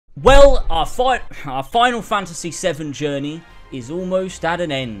Well, our Final Fantasy VII journey is almost at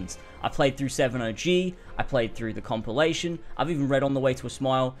an end. I played through 7 OG, I played through the compilation, I've even read On the Way to a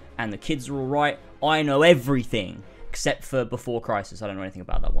Smile, and the kids are alright. I know everything, except for Before Crisis. I don't know anything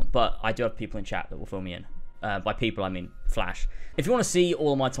about that one, but I do have people in chat that will fill me in. By people, I mean Flash. If you want to see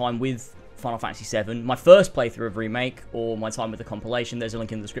all of my time with Final Fantasy VII, my first playthrough of Remake, or my time with the compilation, there's a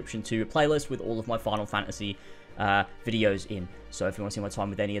link in the description to a playlist with all of my Final Fantasy videos in. So if you want to see my time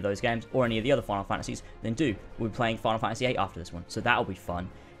with any of those games, or any of the other Final Fantasies, then do. We'll be playing Final Fantasy VIII after this one, so that'll be fun.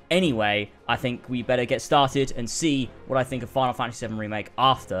 Anyway, I think we better get started and see what I think of Final Fantasy VII Remake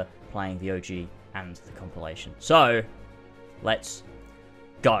after playing the OG and the compilation. So, let's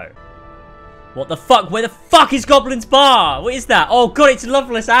go. What the fuck? Where the fuck is Goblin's Bar? What is that? Oh god, it's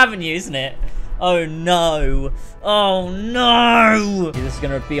Loveless Avenue, isn't it? Oh no. Oh no. This is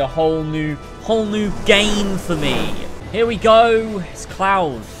gonna be a whole new game for me. Here we go. It's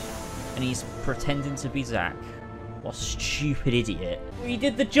Cloud. And he's pretending to be Zack. What a stupid idiot. He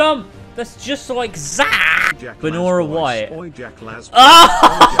did the jump. That's just like Zack. Benora White.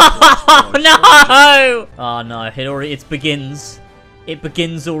 Oh no! Oh no, it begins. It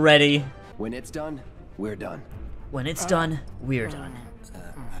begins already. When it's done, we're done. When it's done, we're done.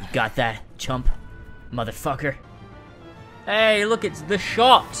 You got that, chump? Motherfucker. Hey, look, it's the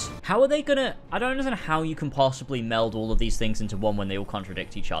shot! How are they gonna... I don't understand how you can possibly meld all of these things into one when they all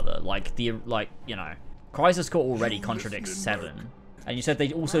contradict each other. Like, you know... Crisis Core already contradicts 7. And you said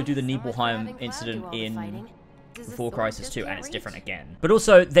they also do the Nibelheim incident in... Before Crisis 2, and it's different again. But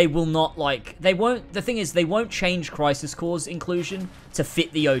also, they will not, like... They won't... The thing is, they won't change Crisis Core's inclusion to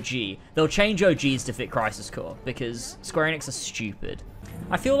fit the OG. They'll change OGs to fit Crisis Core, because Square Enix are stupid.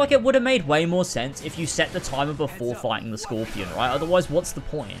 I feel like it would have made way more sense if you set the timer before fighting the Scorpion, right? Otherwise, what's the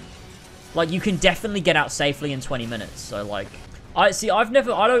point? Like, you can definitely get out safely in 20 minutes, so, like... I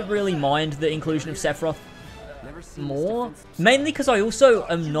don't really mind the inclusion of Sephiroth more, mainly because I also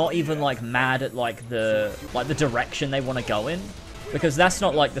am not even like mad at like the direction they want to go in, because that's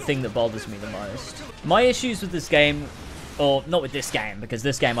not like the thing that bothers me the most. My issues with this game, or not with this game, because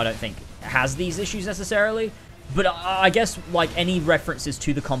this game I don't think has these issues necessarily, but I guess like any references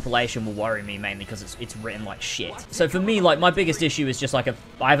to the compilation will worry me mainly because it's written like shit. So for me, like, my biggest issue is just like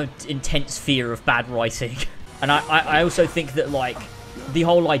I have an intense fear of bad writing. And I also think that, like, the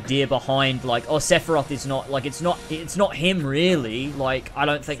whole idea behind, like, oh, Sephiroth is not, like, it's not him, really. Like, I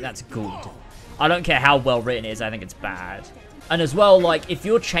don't think that's good. I don't care how well written it is, I think it's bad. And as well, like, if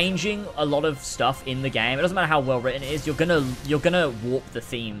you're changing a lot of stuff in the game, it doesn't matter how well written it is, you're gonna warp the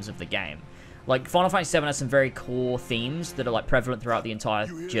themes of the game. Like, Final Fantasy VII has some very core themes that are, like, prevalent throughout the entire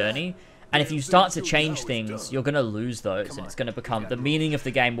journey. And if you start to change things, you're going to lose those, and it's going to become... The meaning of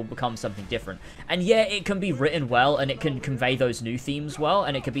the game will become something different. And yeah, it can be written well, and it can convey those new themes well,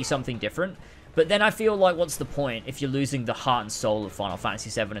 and it could be something different. But then I feel like, what's the point if you're losing the heart and soul of Final Fantasy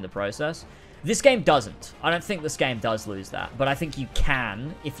VII in the process? This game doesn't. I don't think this game does lose that, but I think you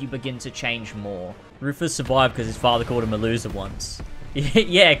can if you begin to change more. Rufus survived because his father called him a loser once.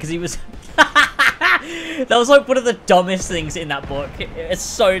 Yeah, because he was... That was like one of the dumbest things in that book. It's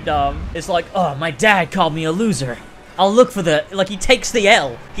so dumb. It's like, oh, my dad called me a loser. I'll look for the... Like, he takes the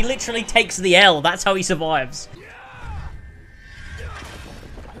L. He literally takes the L. That's how he survives.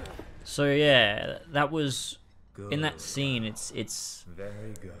 So, yeah, that was... In that scene, it's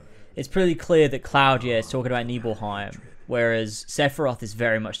very good. It's pretty clear that Cloud, yeah, is talking about Nibelheim, whereas Sephiroth is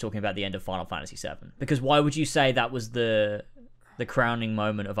very much talking about the end of Final Fantasy VII. Because why would you say that was the crowning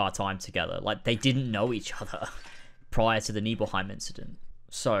moment of our time together? Like, they didn't know each other prior to the Nibelheim incident.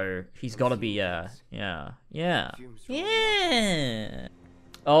 So, he's gotta be, yeah.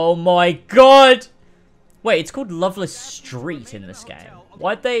 Oh my god! Wait, it's called Loveless Street in this game.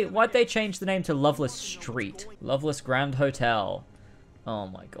 Why'd they change the name to Loveless Street? Loveless Grand Hotel. Oh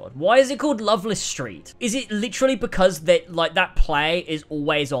my god. Why is it called Loveless Street? Is it literally because that, like, that play is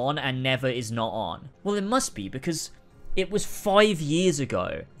always on and never is not on? Well, it must be, because it was 5 years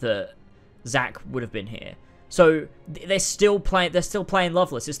ago that Zack would have been here. So they're still playing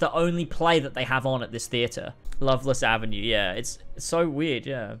Loveless. It's the only play that they have on at this theater. Loveless Avenue, yeah. It's so weird,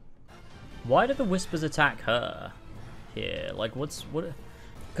 yeah. Why do the Whispers attack her here? Like, what?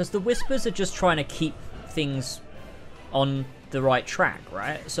 Because the Whispers are just trying to keep things on the right track,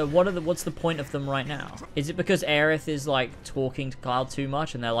 right? So what's the point of them right now? Is it because Aerith is, like, talking to Cloud too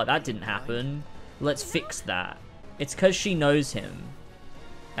much and they're like, that didn't happen, let's fix that? It's because she knows him,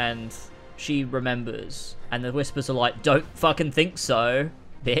 and she remembers, and the Whispers are like, don't fucking think so,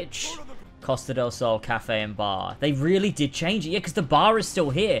 bitch. Costa del Sol Cafe and Bar. They really did change it, yeah, because the bar is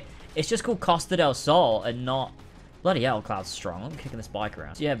still here. It's just called Costa del Sol and not Bloody hell, Cloud's strong. I'm kicking this bike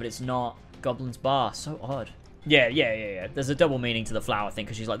around. Yeah, but it's not Goblin's Bar. So odd. Yeah. There's a double meaning to the flower thing,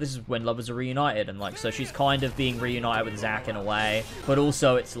 because she's like, this is when lovers are reunited, and like, so she's kind of being reunited with Zack in a way, but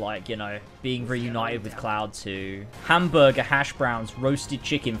also it's like, you know, being reunited with Cloud too. Hamburger, hash browns, roasted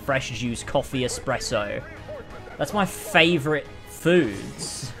chicken, fresh juice, coffee, espresso. That's my favorite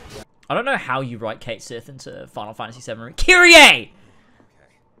foods. I don't know how you write Kate Sith into Final Fantasy VII Remake. Kyrie!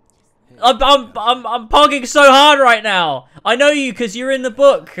 I'm pogging so hard right now. I know you because you're in the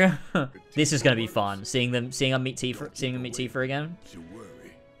book. This is gonna be fun. Seeing them meet Tifa again.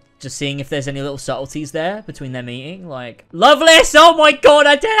 Just seeing if there's any little subtleties there between them meeting. Like, Loveless! Oh my god!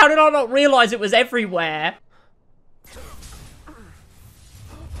 How did I not realize it was everywhere?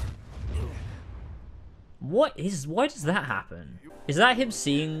 Why does that happen? Is that him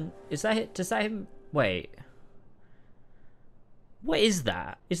seeing? Does that him? Wait. What is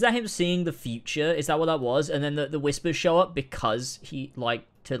that? Is that him seeing the future? Is that what that was? And then the whispers show up because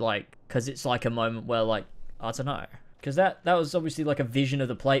because it's like a moment where, like, I don't know. Because that was obviously like a vision of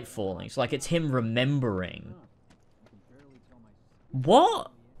the plate falling. It's like it's him remembering.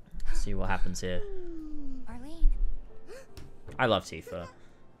 What? Let's see what happens here. Arlene. I love Tifa.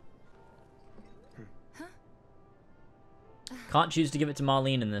 Can't choose to give it to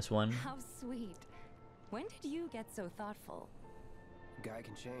Marlene in this one. How sweet. When did you get so thoughtful? Guy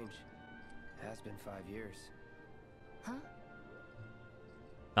can change. Has been 5 years. Huh?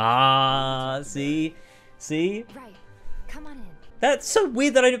 Ah, see? Right. Come on in. That's so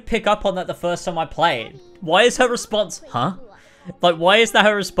weird that I didn't pick up on that the first time I played. Why is her response, huh? Like, why is that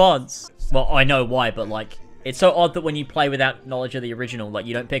her response? Well, I know why, but like, it's so odd that when you play without knowledge of the original, like,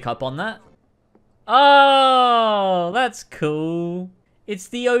 you don't pick up on that. Oh, that's cool. It's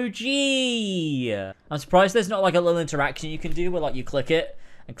the OG. I'm surprised there's not like a little interaction you can do where like you click it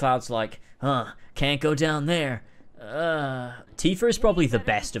and Cloud's like, huh, can't go down there. Tifa is probably the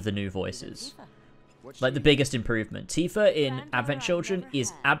best of the new voices. Like the biggest improvement. Tifa in Advent Children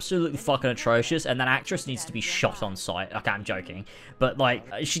is absolutely fucking atrocious, and that actress needs to be shot on sight. Okay, I'm joking. But like,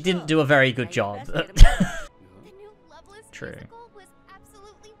 she didn't do a very good job. True.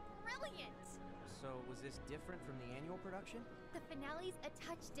 Different from the annual production? The finale's a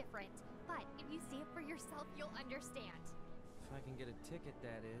touch different, but if you see it for yourself, you'll understand. If I can get a ticket,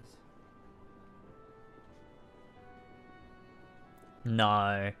 that is.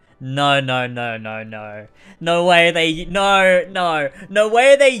 No. No way they, no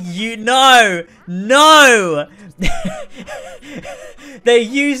way they, no! They're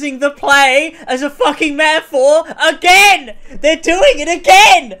using the play as a fucking metaphor again! They're doing it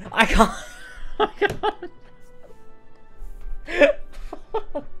again! I can't.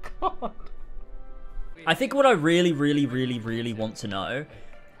 Oh, God. I think what I really want to know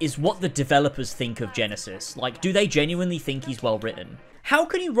is what the developers think of Genesis. Like, do they genuinely think he's well written? How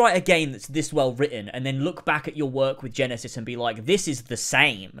can you write a game that's this well written and then look back at your work with Genesis and be like, this is the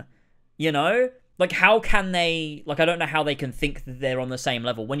same? You know? Like, how can they... Like, I don't know how they can think that they're on the same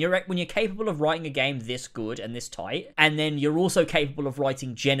level. When you're capable of writing a game this good and this tight, and then you're also capable of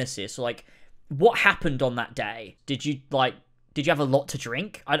writing Genesis, like, what happened on that day? Did you have a lot to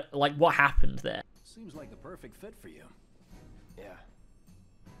drink? Like, what happened there? Seems like the perfect fit for you. Yeah.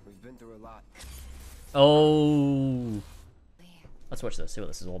 We've been through a lot. Oh. Let's watch this, see what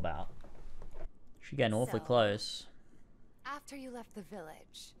this is all about. She's getting awfully close. After you left the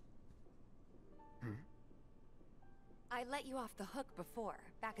village, I let you off the hook before,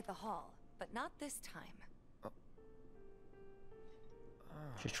 back at the hall, but not this time.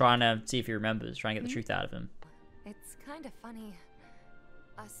 She's trying to see if he remembers, trying to get the truth out of him. It's kind of funny,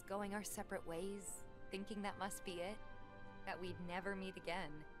 us going our separate ways, thinking that must be it, that we'd never meet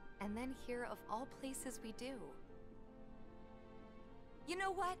again, and then here of all places we do. You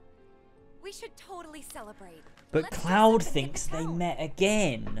know what? We should totally celebrate. But Cloud thinks they met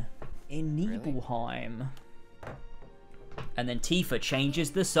again in Nibelheim. And then Tifa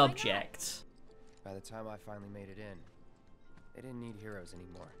changes the subject. By the time I finally made it in, they didn't need heroes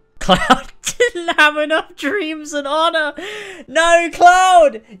anymore. Cloud didn't have enough dreams and honor. No,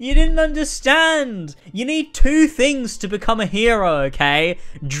 Cloud, you didn't understand. You need two things to become a hero, okay?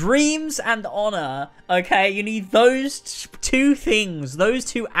 Dreams and honor, okay? You need those two things, those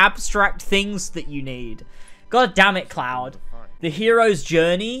two abstract things that you need. God damn it, Cloud. The hero's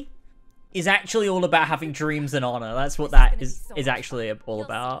journey is actually all about having dreams and honor. That's what that is actually all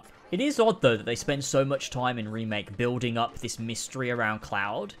about. It is odd, though, that they spend so much time in Remake building up this mystery around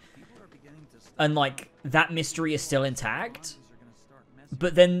Cloud. And, like, that mystery is still intact.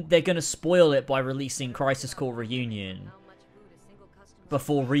 But then they're going to spoil it by releasing Crisis Core Reunion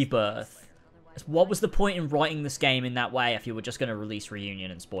before Rebirth. What was the point in writing this game in that way if you were just going to release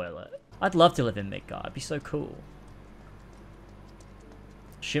Reunion and spoil it? I'd love to live in Midgard. It'd be so cool.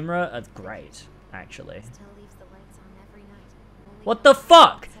 Shimra are great, actually. Still leaves the lights on every night. What the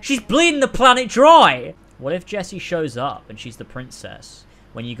fuck? She's bleeding the planet dry! What if Jessie shows up and she's the princess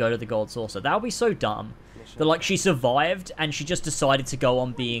when you go to the Gold Saucer? That would be so dumb. That, like, she survived and she just decided to go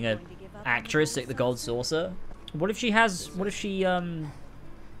on being an actress at the Gold Saucer. What if she has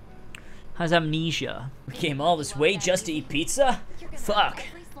amnesia? We came all this way just to eat pizza? Fuck.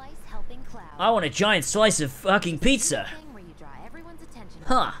 I want a giant slice of fucking pizza.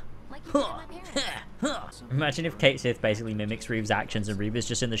 Huh. Imagine if Kate Sith basically mimics Reeve's actions and Reeve is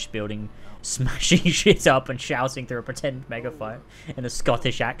just in the building smashing shit up and shouting through a pretend megaphone in a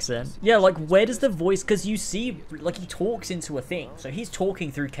Scottish accent. Yeah, like, where does the voice... Because you see, like, he talks into a thing. So he's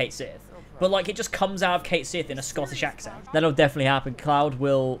talking through Kate Sith. But, like, it just comes out of Kate Sith in a Scottish accent. That'll definitely happen. Cloud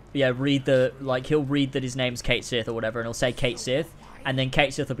will, yeah, read the... Like, he'll read that his name's Kate Sith or whatever, and he'll say Kate Sith. And then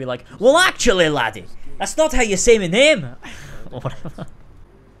Kate Sith will be like, well, actually, laddie, that's not how you say my name. Or whatever.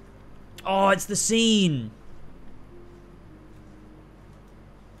 Oh, it's the scene.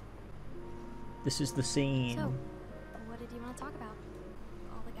 This is the scene. So, what did you want to talk about?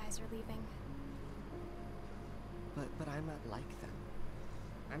 All the guys are leaving. But I'm not like them.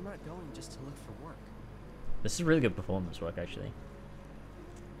 I'm not going just to look for work. This is really good performance work, actually.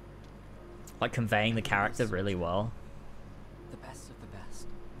 Like, conveying the character really well. The best of the best.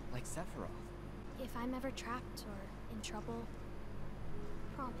 Like Sephiroth. If I'm ever trapped or in trouble,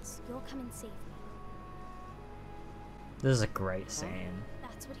 promise you'll come and save me. This is a great scene.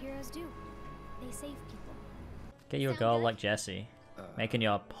 That's what heroes do. They save people. Get you a girl like Jessie, making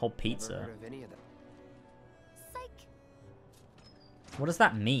your whole pizza. Never heard of any of them. Psych! What does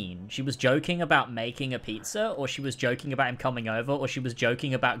that mean? She was joking about making a pizza, or she was joking about him coming over, or she was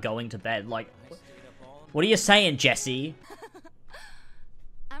joking about going to bed? Like, what are you saying, Jessie?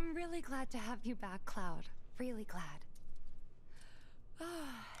 I'm really glad to have you back, Cloud. Really glad.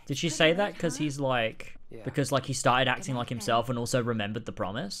 Did she say that because he's like... Yeah. Because, like, he started acting like himself and also remembered the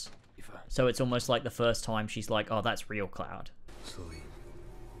promise? So it's almost like the first time she's like, oh, that's real Cloud. Sleep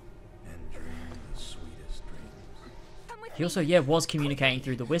and dream the sweetest dreams. He also, yeah, was communicating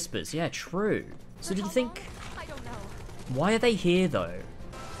through the whispers. Yeah, true. So do you think... I don't know. Why are they here, though?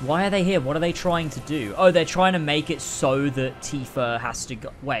 Why are they here? What are they trying to do? Oh, they're trying to make it so that Tifa has to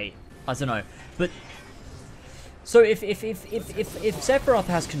go... Wait, I don't know. But... So if Sephiroth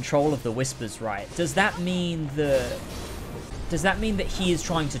has control of the whispers, right, does that mean that he is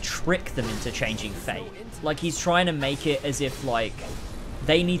trying to trick them into changing fate? Like, he's trying to make it as if, like,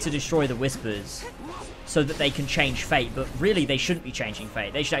 they need to destroy the whispers so that they can change fate, but really they shouldn't be changing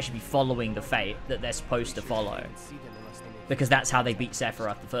fate. They should actually be following the fate that they're supposed to follow. Because that's how they beat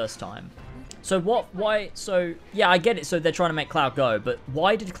Sephiroth the first time. So so, yeah, I get it, so they're trying to make Cloud go, but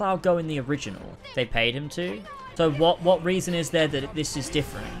why did Cloud go in the original? They paid him to? So what reason is there that this is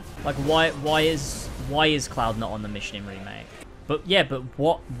different? Like, why is Cloud not on the mission in Remake? But yeah, but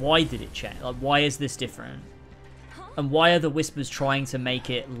why did it change? Like, why is this different? And why are the whispers trying to make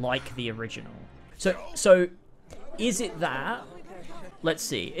it like the original? So is it that, let's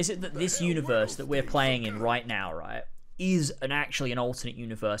see, is it that this universe that we're playing in right now, right, is actually an alternate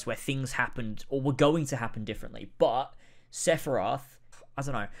universe where things happened or were going to happen differently, but Sephiroth, I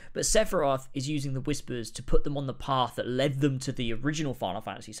don't know, but Sephiroth is using the whispers to put them on the path that led them to the original Final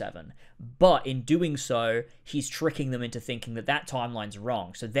Fantasy VII, but in doing so, he's tricking them into thinking that that timeline's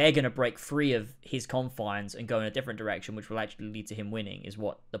wrong, so they're going to break free of his confines and go in a different direction, which will actually lead to him winning, is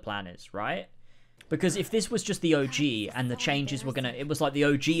what the plan is, right? Because if this was just the OG, and the changes were it was like the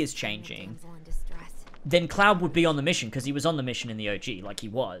OG is changing, then Cloud would be on the mission, because he was on the mission in the OG, like he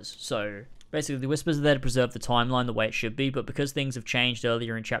was, so... Basically, the whispers are there to preserve the timeline the way it should be, but because things have changed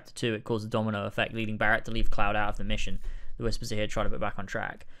earlier in Chapter 2, it caused a domino effect, leading Barrett to leave Cloud out of the mission. The whispers are here to try to put it back on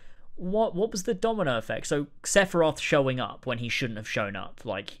track. What was the domino effect? So, Sephiroth showing up when he shouldn't have shown up,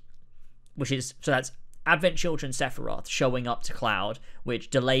 like... So that's Advent Children Sephiroth showing up to Cloud, which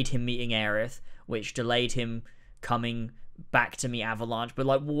delayed him meeting Aerith, which delayed him coming back to meet Avalanche, but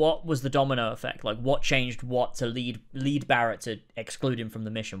like, what was the domino effect? Like, what changed what to lead Barrett to exclude him from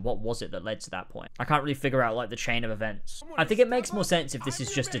the mission? What was it that led to that point? I can't really figure out like the chain of events. I think it makes more sense if this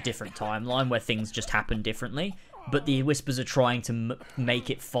is just a different timeline where things just happen differently, but the whispers are trying to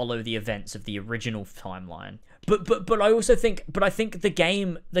make it follow the events of the original timeline. But I also think, I think the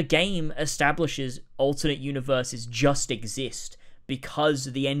game establishes alternate universes just exist because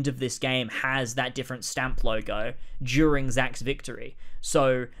the end of this game has that different stamp logo during Zack's victory.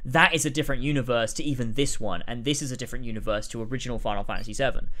 So that is a different universe to even this one, and this is a different universe to original Final Fantasy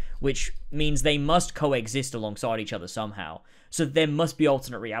VII, which means they must coexist alongside each other somehow. So there must be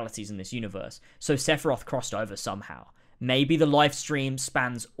alternate realities in this universe. So Sephiroth crossed over somehow. Maybe the live stream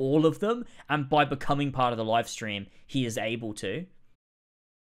spans all of them, and by becoming part of the live stream, he is able to.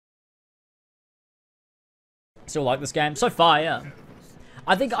 Still like this game? So far, yeah.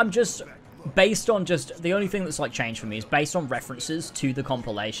 I think I'm just, based on just, the only thing that's like changed for me is based on references to the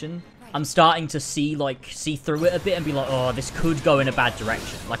compilation. I'm starting to see through it a bit and be like, oh, this could go in a bad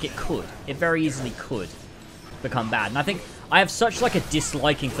direction. Like it could. It very easily could become bad. And I think I have such like a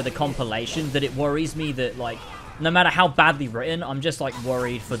disliking for the compilation that it worries me that like, no matter how badly written, I'm just like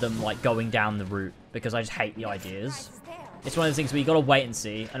worried for them like going down the route because I just hate the ideas. It's one of those things where you gotta wait and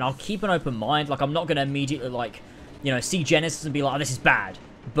see, and I'll keep an open mind. Like, I'm not gonna immediately, like, you know, see Genesis and be like, oh, this is bad.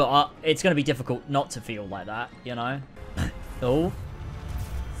 But it's gonna be difficult not to feel like that, you know? Oh.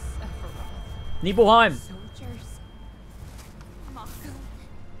 Nibelheim. Soldiers. Mako.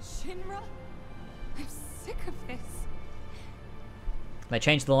 Shinra. I'm sick of this. They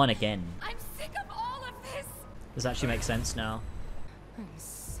changed the line again. I'm sick of all of this. Does actually make sense now. I'm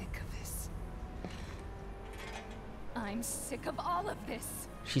sick of this. I'm sick of all of this.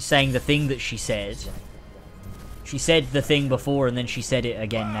 She's saying the thing that she said. She said the thing before and then she said it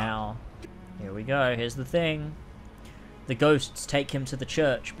again now. Here we go, here's the thing. The ghosts take him to the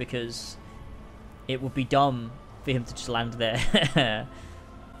church because it would be dumb for him to just land there.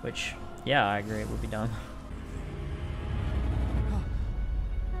 Which, yeah, I agree, it would be dumb.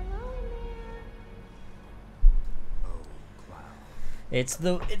 It's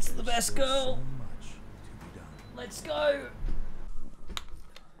the best girl. Let's go.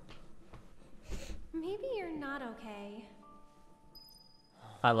 Maybe you're not okay.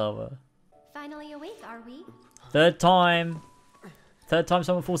 I love her. Finally awake, are we? Third time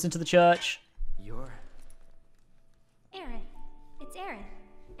someone falls into the church. You're... Aerith. It's Aerith.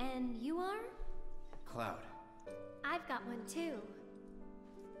 And you are? Cloud. I've got one too.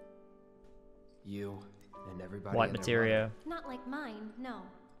 You and everybody White and their materia. Not like mine, no.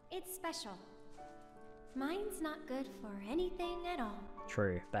 It's special. Mine's not good for anything at all.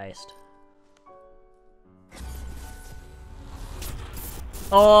 True, based.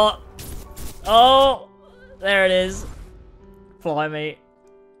 Oh! Oh! There it is. Fly me.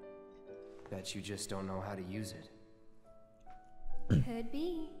 Bet you just don't know how to use it. Could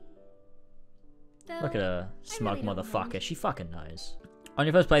be. Though, Look at her, smug really don't motherfucker. mind. She fucking knows. On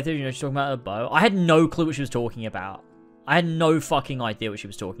your first playthrough, you know she's talking about her bow. I had no clue what she was talking about. I had no fucking idea what she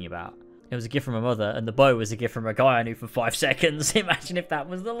was talking about. It was a gift from her mother, and the bow was a gift from a guy I knew for 5 seconds. Imagine if that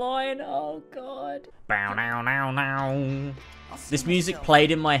was the line. Oh, God. Bow, now, now, now. This music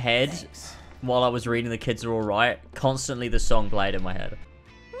played in my head while I was reading The Kids Are Alright. Constantly the song played in my head.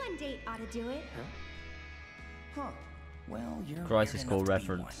 One date ought to do it. Huh. Well, you're Crisis weird Core enough to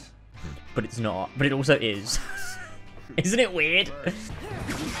be reference. But it's not. But it also is. Isn't it weird?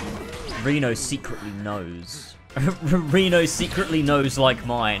 Reno secretly knows. Reno secretly knows like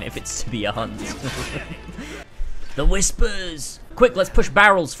mine if it's to be a hunt. The whispers! Quick, let's push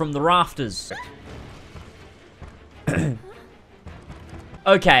barrels from the rafters.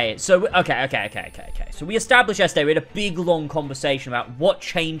 Okay, so so we established yesterday, we had a big long conversation about what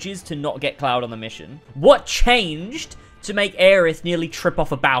changes to not get Cloud on the mission. What changed to make Aerith nearly trip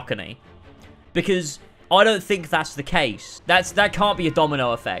off a balcony? Because I don't think that's the case. That can't be a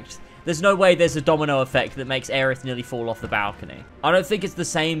domino effect. There's no way there's a domino effect that makes Aerith nearly fall off the balcony. I don't think it's the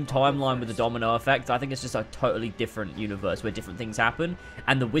same timeline with the domino effect. I think it's just a totally different universe where different things happen.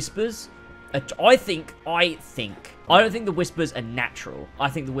 And the whispers, I don't think the whispers are natural. I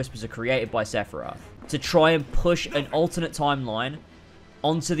think the whispers are created by Sephiroth to try and push an alternate timeline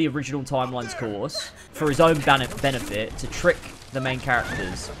onto the original timeline's course for his own benefit, to trick the main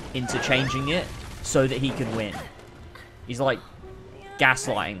characters into changing it so that he can win. He's like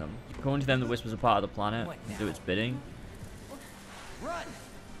gaslighting them. According to them, the whispers are part of the planet. Do its bidding.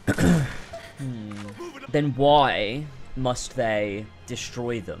 Then why must they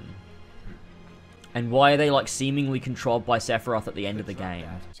destroy them? And why are they like seemingly controlled by Sephiroth at the end of the game?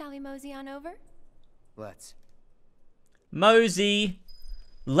 Shall we mosey on over? Let's. Mosey!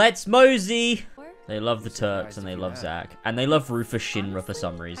 Let's mosey! They love the Turks and they love Zack. And they love Rufus Shinra for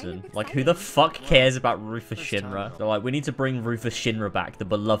some reason. Like, who the fuck cares about Rufus Shinra? They're like, we need to bring Rufus Shinra back, the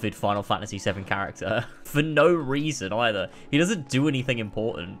beloved Final Fantasy VII character. For no reason either. He doesn't do anything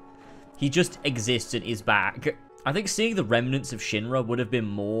important. He just exists and is back. I think seeing the remnants of Shinra would have been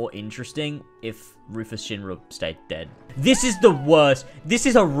more interesting if Rufus Shinra stayed dead. This is the worst. This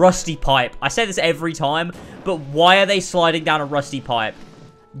is a rusty pipe. I say this every time, but why are they sliding down a rusty pipe?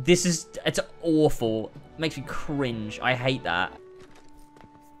 It's awful. It makes me cringe. I hate that.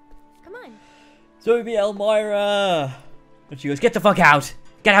 Come on. Zoe Elmira. And she goes, get the fuck out.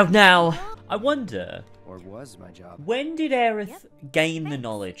 Get out now. I wonder, Or was my job. when did Aerith gain the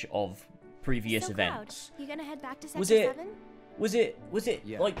knowledge of previous So events? Cloud, you gonna head back to Was Sector it- 7? Was it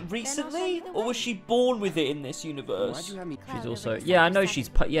Yeah. like show recently, you the or was way. she born with it in this Why'd universe? you have me? She's Cloud, also, over to yeah, I Sector know 7, she's,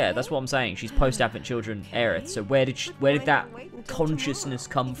 yeah, that's what I'm saying. She's post-Advent Children Aerith. So where did that consciousness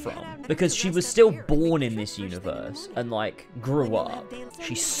come from? Because she was still born in this universe and like grew up.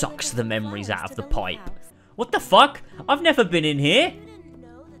 She sucks the memories out of the pipe. What the fuck? I've never been in here.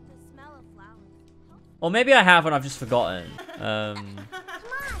 Or maybe I have and I've just forgotten.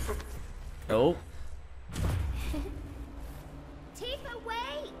 Oh. Tifa,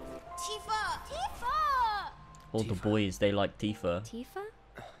 wait! Tifa! Tifa! All the boys, they like Tifa. Tifa?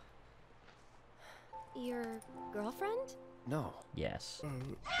 Your girlfriend? No. Yes.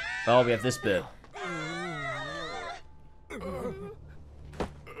 Oh, we have this bit.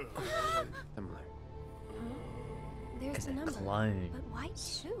 Similar. There's Because the they're number. clone. But why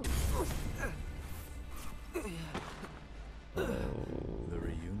two? The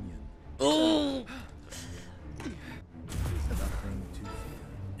reunion. Oh! Nothing to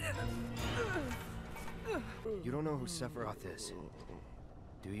fear. You don't know who Sephiroth is,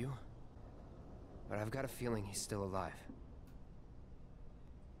 do you? But I've got a feeling he's still alive.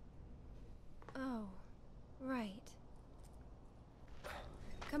 Oh, right.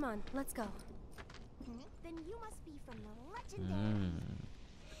 Come on, let's go. Then you must be from the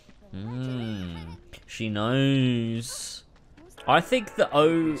legendary. She knows. I think the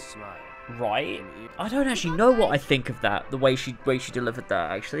O, Smile. right? I don't actually know what I think of that. The way she delivered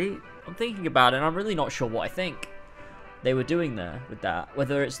that. Actually, I'm thinking about it, and I'm really not sure what I think they were doing there with that.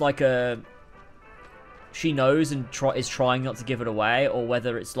 Whether it's like a she knows and is trying not to give it away, or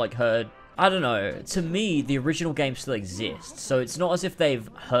whether it's like her. I don't know. To me, the original game still exists, so it's not as if they've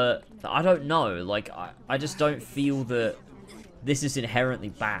hurt. I don't know. Like I just don't feel that this is inherently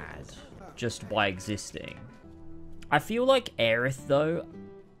bad just by existing. I feel like Aerith, though,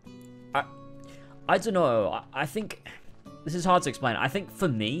 I don't know, I think, this is hard to explain. I think for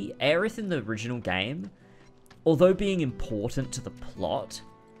me, Aerith in the original game, although being important to the plot,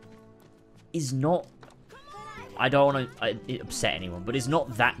 is not, I don't want to upset anyone, but is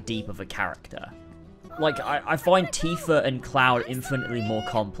not that deep of a character. Like, I find Tifa and Cloud infinitely more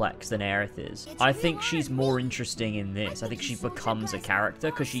complex than Aerith is. I think she's more interesting in this. I think she becomes a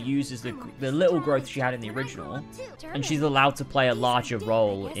character because she uses the little growth she had in the original, and she's allowed to play a larger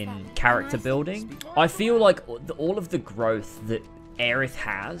role in character building. I feel like all of the growth that Aerith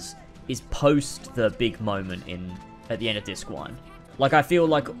has is post the big moment at the end of Disc 1. Like, I feel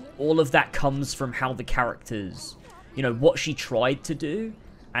like all of that comes from how the characters, you know, what she tried to do,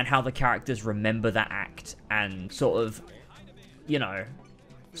 and how the characters remember that act, and sort of, you know.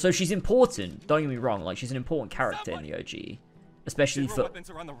 So she's important, don't get me wrong, like, she's an important character in the OG. Especially for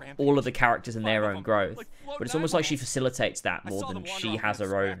all of the characters and their own growth. But it's almost like she facilitates that more than she has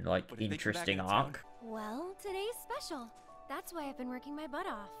her own, like, interesting arc. Well, today's special. That's why I've been working my butt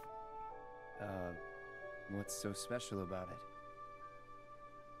off. What's so special about it?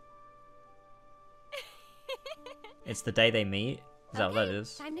 It's the day they meet. Is that what that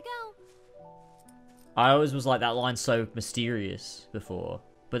is? Time to go. I always was like, that line's so mysterious before.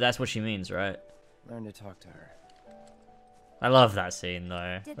 But that's what she means, right? Learn to talk to her. I love that scene,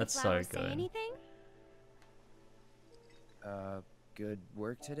 though. Did That's the so flowers say good. anything? Good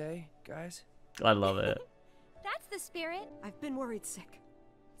work today, guys? I love it. That's the spirit. I've been worried sick.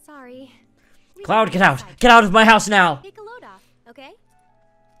 Sorry. We Cloud, can get out! decide. Get out of my house now! Take a load off, okay?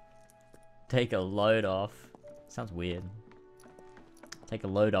 Take a load off. Sounds weird. Take a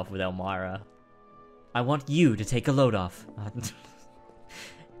load off with Elmira. I want you to take a load off.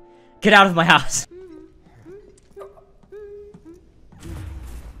 Get out of my house!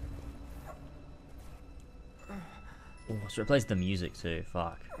 Oh, so it plays the music too.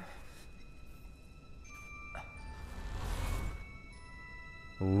 Fuck.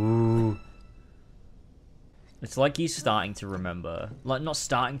 Ooh. It's like he's starting to remember. Like, not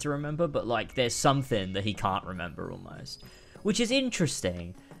starting to remember, but like there's something that he can't remember almost. Which is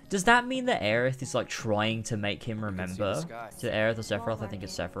interesting. Does that mean that Aerith is like trying to make him remember? To Aerith or Sephiroth? I think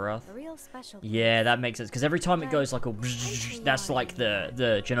it's Sephiroth. A real special Yeah, that makes sense. Because every time it goes like a that's like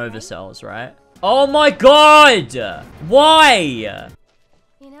the Genova cells, right? Oh my god! Why?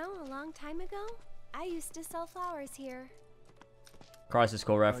 You know, a long time ago, I used to sell flowers here. Crisis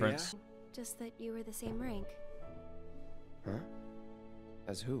Core reference. Just that you were the same rank. Huh?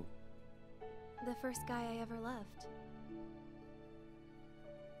 As who? The first guy I ever loved.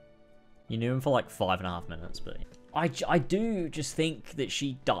 You knew him for like 5.5 minutes, but I do just think that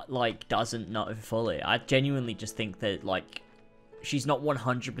she doesn't know fully. I genuinely just think that like she's not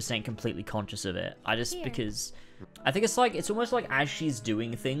 100% completely conscious of it. Because I think it's almost like as she's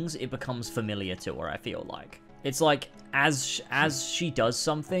doing things, it becomes familiar to her. I feel like it's like as she does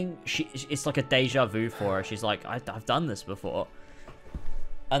something, it's like a deja vu for her. She's like, I've done this before,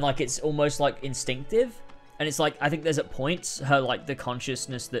 and like it's almost like instinctive. And it's like, I think there's at points, her, like, the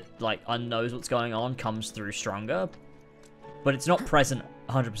consciousness that, like, knows what's going on comes through stronger. But it's not present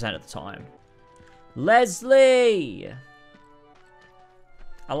 100% of the time. Leslie!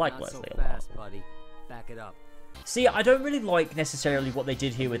 I like Leslie a lot. Buddy. Back it up. See, I don't really like necessarily what they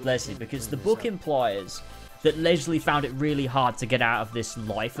did here with Leslie, because the book implies that Leslie found it really hard to get out of this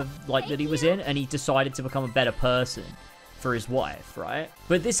life of, like, that he was in, and he decided to become a better person for his wife, right?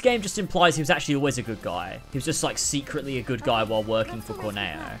 But this game just implies he was actually always a good guy. He was just like secretly a good guy while working for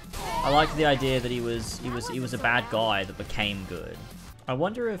Corneo. I like the idea that he was a bad guy that became good. I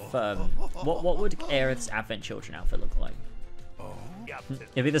wonder if what would Aerith's Advent Children outfit look like?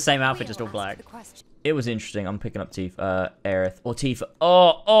 It'd be the same outfit, just all black. It was interesting. I'm picking up Aerith or Tifa.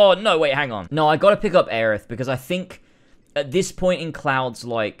 Oh no, wait, hang on. No, I gotta pick up Aerith because I think at this point in Cloud's,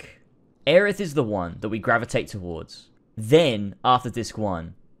 like, Aerith is the one that we gravitate towards. Then, after Disc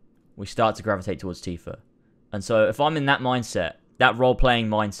 1, we start to gravitate towards Tifa. And so, if I'm in that mindset, that role-playing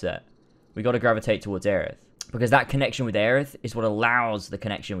mindset, we got to gravitate towards Aerith. Because that connection with Aerith is what allows the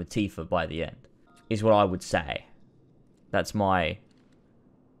connection with Tifa by the end. Is what I would say. That's what I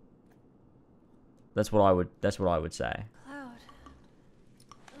would say. Cloud.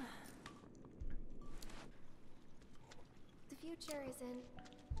 The future isn't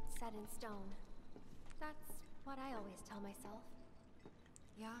set in stone. That's what I always tell myself.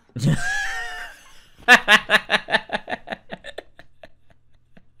 Yeah.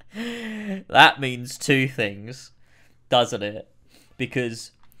 That means two things, doesn't it?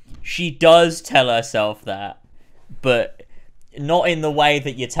 Because she does tell herself that, but not in the way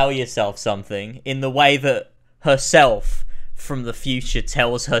that you tell yourself something, in the way that herself from the future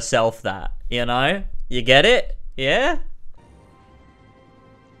tells herself that, you know? You get it? Yeah?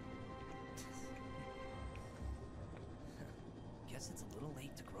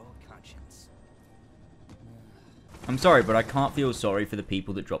 I'm sorry, but I can't feel sorry for the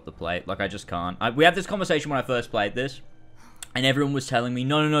people that drop the plate. Like, I just can't. We had this conversation when I first played this, and everyone was telling me,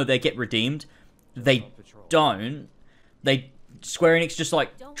 no, they get redeemed. They don't. Square Enix just,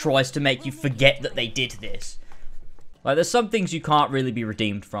 like, tries to make you forget that they did this. Like, there's some things you can't really be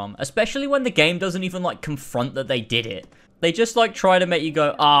redeemed from, especially when the game doesn't even, like, confront that they did it. They just, like, try to make you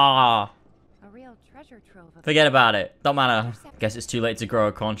go, a real treasure trove. Forget about it. Don't matter. Guess it's too late to grow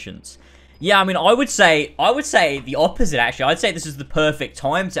a conscience. Yeah, I mean, I would say the opposite, actually. I'd say this is the perfect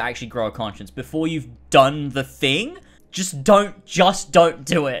time to actually grow a conscience. Before you've done the thing, just don't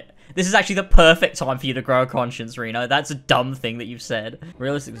do it. This is actually the perfect time for you to grow a conscience, Reno. That's a dumb thing that you've said.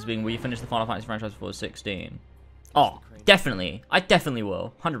 Realistically speaking, will you finish the Final Fantasy franchise before 16? Oh, definitely. I definitely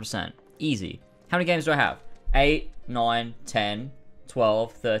will. 100%. Easy. How many games do I have? 8, 9, 10...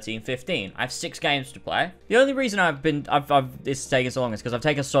 12, 13, 15. I have 6 games to play. The only reason it's taken so long is because I've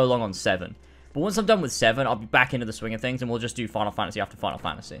taken so long on 7. But once I'm done with 7, I'll be back into the swing of things and we'll just do Final Fantasy after Final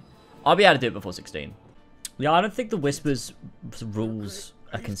Fantasy. I'll be able to do it before 16. Yeah, I don't think the Whispers rules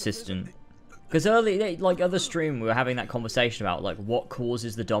are consistent. Because early, like, other stream, we were having that conversation about, like, what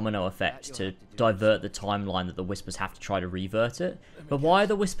causes the domino effect to divert the timeline that the Whispers have to try to revert it. But why are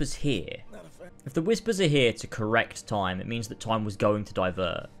the Whispers here? If the Whispers are here to correct time, it means that time was going to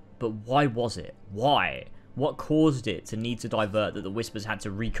divert. But why was it? Why? What caused it to need to divert that the Whispers had to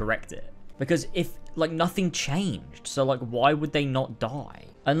recorrect it? Because if, like, nothing changed, so, like, why would they not die?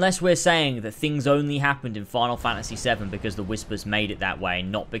 Unless we're saying that things only happened in Final Fantasy VII because the Whispers made it that way,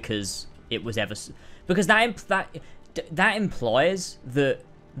 not because it was ever... Because that implies that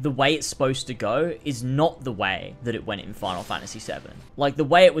the way it's supposed to go is not the way that it went in Final Fantasy VII. Like, the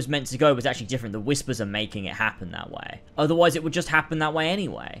way it was meant to go was actually different. The Whispers are making it happen that way. Otherwise, it would just happen that way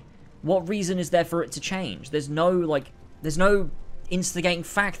anyway. What reason is there for it to change? There's no instigating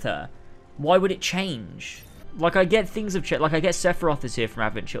factor. Why would it change? Like, I get things have changed. Like, I get Sephiroth is here from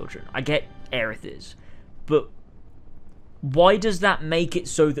Advent Children. I get Aerith is. But why does that make it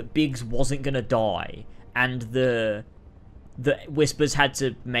so that Biggs wasn't gonna die and the Whispers had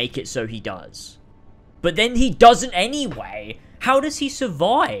to make it so he does? But then he doesn't anyway. How does he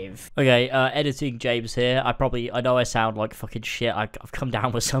survive? Okay, editing James here. I know I sound like fucking shit. I've come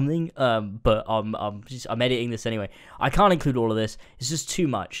down with something, but I'm editing this anyway. I can't include all of this. It's just too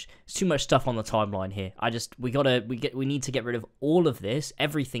much. It's too much stuff on the timeline here. We need to get rid of all of this,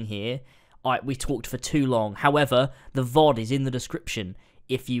 everything here. We talked for too long. However, the VOD is in the description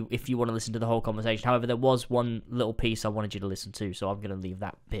if you want to listen to the whole conversation. However, there was one little piece I wanted you to listen to, so I'm going to leave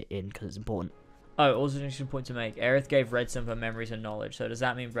that bit in because it's important. Oh, also an interesting point to make. Aerith gave Red some of her memories and knowledge, so does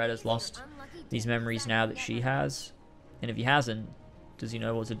that mean Red has lost these memories now that she has? And if he hasn't, does he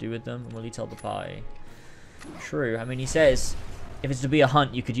know what to do with them? And will he tell the party? True. I mean, he says, if it's to be a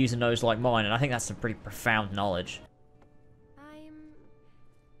hunt, you could use a nose like mine, and I think that's some pretty profound knowledge. I'm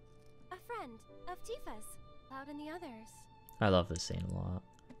a friend of Tifa's, Cloud and the others. I love this scene a lot.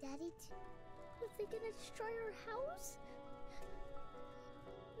 Daddy, was they gonna destroy our house?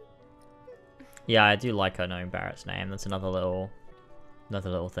 Yeah, I do like her knowing Barrett's name. That's another little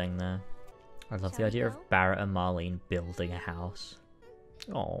thing there. I love the idea of Barrett and Marlene building a house.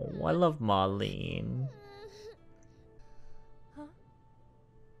 Oh, I love Marlene. Huh?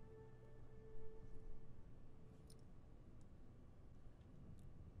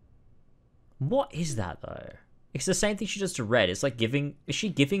 What is that though? It's the same thing she does to Red. It's like is she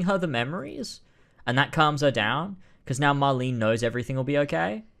giving her the memories? And that calms her down? Because now Marlene knows everything will be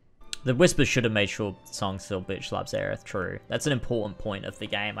okay? The Whispers should have made sure Song still bitch slaps Aerith. True. That's an important point of the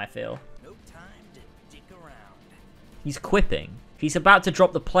game, I feel. No time to dick around. He's quipping. He's about to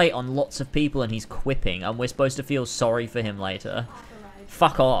drop the plate on lots of people and he's quipping, and we're supposed to feel sorry for him later.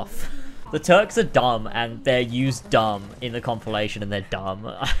 Fuck off. The Turks are dumb, and they're used dumb in the compilation, and they're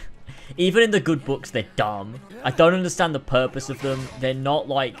dumb. Even in the good books, they're dumb. I don't understand the purpose of them. They're not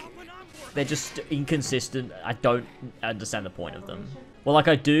like... They're just inconsistent. I don't understand the point of them. Well, like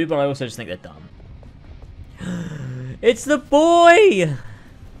I do, but I also just think they're dumb. It's the boy!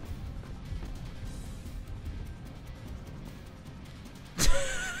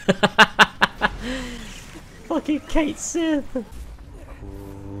 Fucking Kate Sith.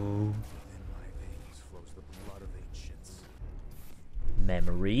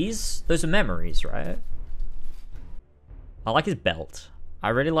 Memories? Those are memories, right? I like his belt. I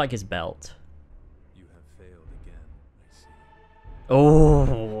really like his belt. You have failed again, I see.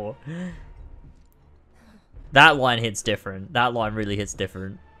 Oh, that line hits different. That line really hits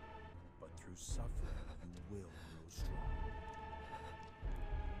different. But through suffering, you will grow strong.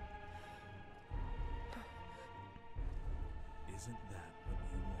 Isn't that what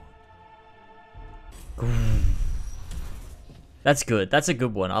you want? That's good. That's a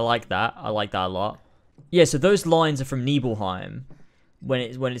good one. I like that. I like that a lot. Yeah, so those lines are from Nibelheim. When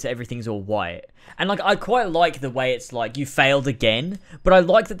it's everything's all white. And like I quite like the way it's like you failed again, but I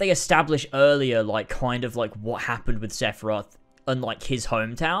like that they establish earlier like kind of like what happened with Sephiroth and like his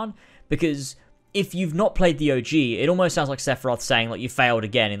hometown, because if you've not played the OG, it almost sounds like Sephiroth saying like you failed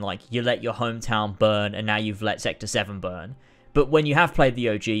again and like you let your hometown burn and now you've let Sector 7 burn. But when you have played the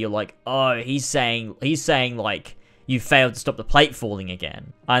OG, you're like, "Oh, he's saying like you failed to stop the plate falling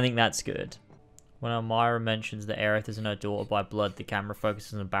again." I think that's good. When Elmira mentions that Aerith isn't her daughter by blood, the camera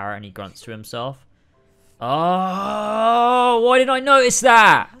focuses on Barrett and he grunts to himself. Oh, why didn't I notice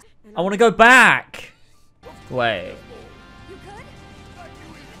that? I want to go back. Wait. You good?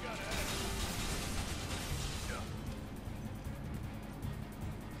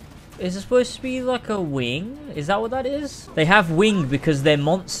 Is it supposed to be like a wing? Is that what that is? They have wing because they're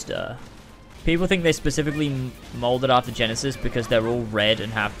monster. People think they specifically molded after Genesis because they're all red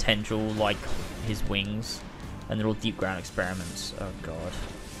and have tendril like his wings, and they're all deep ground experiments. Oh god.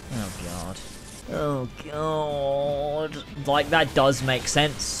 Oh god. Oh god. Like that does make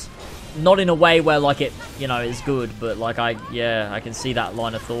sense. Not in a way where like it, you know, is good, but like I can see that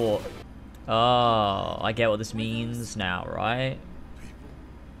line of thought. Oh, I get what this means now, right?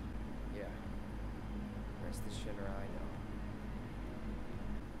 Yeah. Rest the Shinra I know.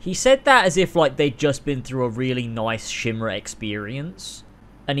 He said that as if like they'd just been through a really nice Shinra experience.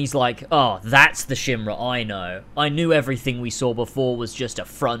 And he's like, oh, that's the Shinra I know. I knew everything we saw before was just a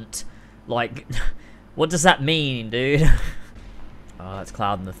front. Like, what does that mean, dude? Oh, that's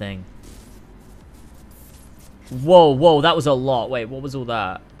Cloud and the thing. Whoa, that was a lot. Wait, what was all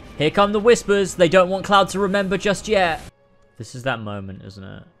that? Here come the Whispers. They don't want Cloud to remember just yet. This is that moment, isn't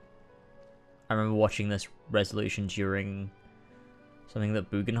it? I remember watching this resolution during something that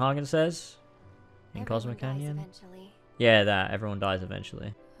Bugenhagen says in Cosmic Canyon. Eventually. Yeah, that. Everyone dies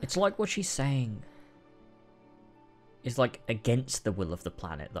eventually. It's like what she's saying is like against the will of the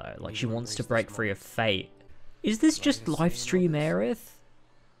planet, though. Like she wants to break free of fate. Is this just livestream Aerith?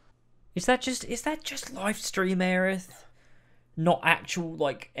 Is that just livestream Aerith? not actual,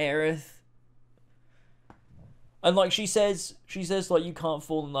 like, Aerith. And, like, she says, like, you can't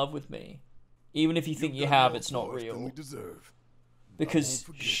fall in love with me. Even if you think you have, it's not real. Because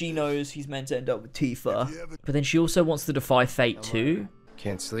she knows he's meant to end up with Tifa. But then she also wants to defy fate too.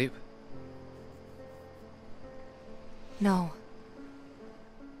 Can't sleep? No.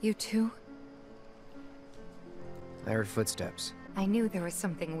 You too? I heard footsteps. I knew there was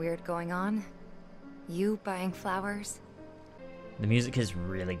something weird going on. You buying flowers? The music is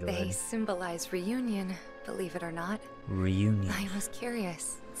really good. They symbolize reunion, believe it or not. Reunion. I was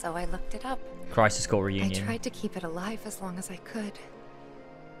curious, so I looked it up. Crisis Core Reunion. I tried to keep it alive as long as I could.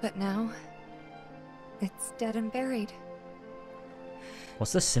 But now, it's dead and buried.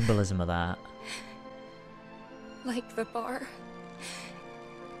 What's the symbolism of that? Like the bar,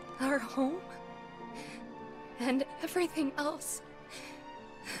 our home, and everything else.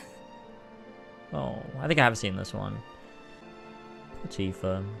 Oh, I think I have seen this one.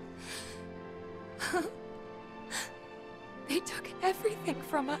 Tifa. They took everything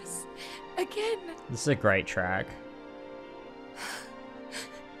from us. Again. This is a great track.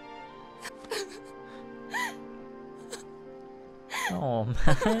 Oh,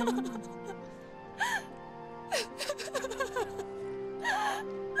 man.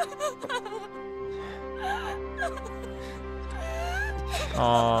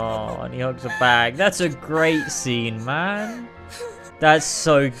 Oh, and he hugs her back. That's a great scene, man. That's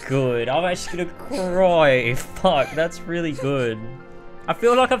so good. I'm actually gonna cry. Fuck, that's really good. I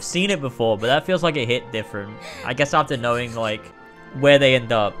feel like I've seen it before, but that feels like it hit different. I guess after knowing, like, where they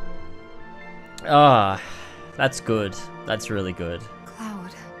end up. Ah, that's good. That's really good.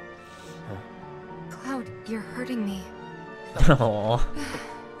 Cloud. Cloud, you're hurting me. Aww.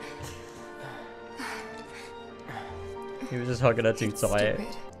 He was just hugging her too tight.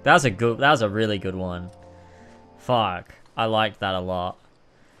 That was a really good one. Fuck. I liked that a lot.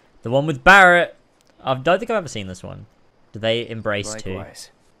 The one with Barrett. I don't think I've ever seen this one. Do they embrace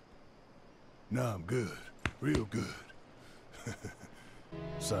Likewise. too? Nah, I'm good. Real good.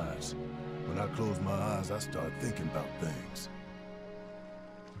 Besides, when I close my eyes, I start thinking about things.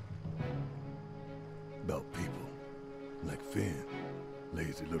 About people. Like Finn.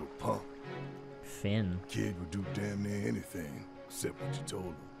 Lazy little punk. Finn. Kid would do damn near anything, except what you told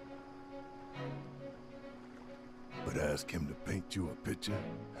him. But ask him to paint you a picture,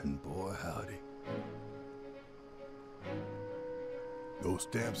 and boy howdy. Those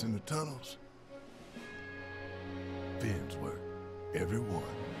stamps in the tunnels? Finn's work. Every one.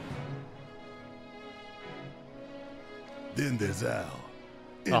 Then there's Al.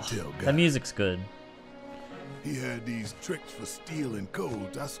 Intel guy. The music's good. He had these tricks for stealing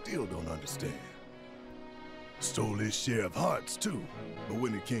codes I still don't understand. Stole his share of hearts too, but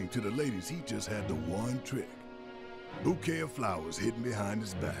when it came to the ladies, he just had the one trick. Bouquet of flowers hidden behind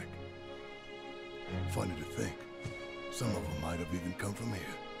his back. Funny to think, some of them might have even come from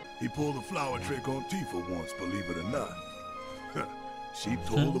here. He pulled a flower trick on Tifa once, believe it or not. She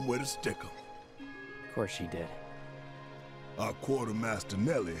told him where to stick them. Of course she did. Our quartermaster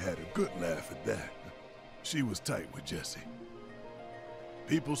Nellie had a good laugh at that. She was tight with Jessie.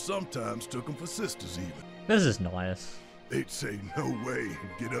 People sometimes took them for sisters even. This is nice. They'd say no way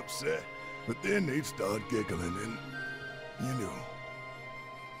and get upset, but then they'd start giggling and, you know,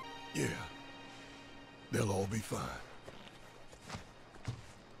 yeah, they'll all be fine.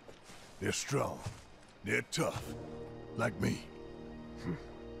 They're strong. They're tough. Like me.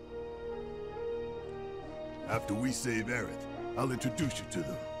 After we save Aerith, I'll introduce you to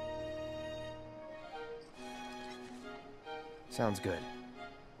them. Sounds good.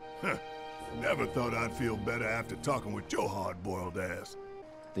 Huh. Never thought I'd feel better after talking with your hard-boiled ass.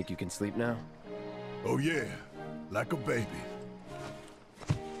 Think you can sleep now? Oh yeah, like a baby.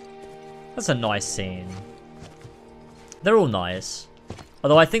 That's a nice scene. They're all nice.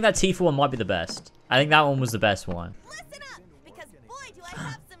 Although I think that Tifa one might be the best. I think that one was the best one. Listen up, because boy do I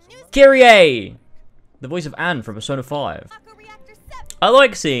have some news. Kyrie! The voice of Anne from Persona 5. I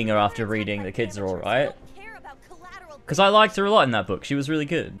like seeing her after reading The Kids Are Alright. Because I liked her a lot in that book. She was really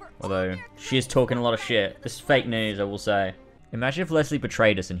good. Although, she is talking a lot of shit. This is fake news, I will say. Imagine if Leslie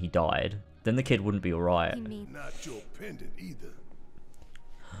betrayed us and he died. Then the kid wouldn't be alright. Not your pendant either.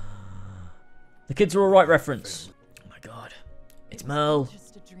 The Kids Are Alright reference. Oh my god. It's Merle.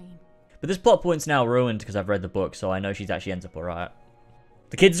 But this plot point's now ruined because I've read the book, so I know she actually ends up alright.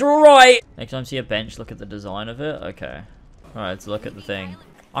 The kids are alright! Next time I see a bench, look at the design of it. Okay. Alright, let's look at the thing.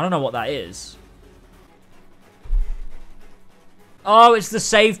 I don't know what that is. Oh, it's the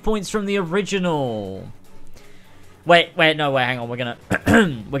save points from the original. Wait, no, hang on. We're gonna...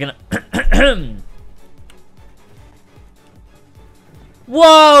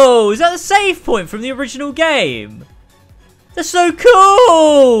 Whoa! Is that the save point from the original game? That's so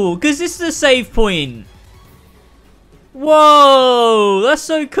cool! Because this is a save point. Whoa! That's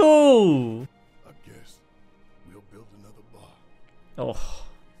so cool! I guess we'll build another bar. Oh.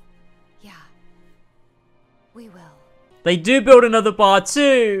 Yeah. We will. They do build another bar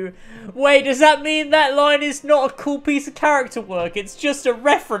too! Wait, does that mean that line is not a cool piece of character work? It's just a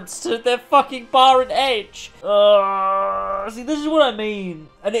reference to their fucking bar and edge. See, this is what I mean.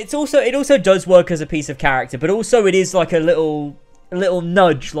 And it also does work as a piece of character, but also it is like a little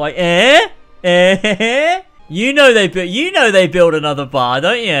nudge, like You know they build another bar,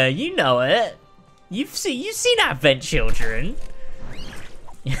 don't you? You know it. You've seen Advent Children.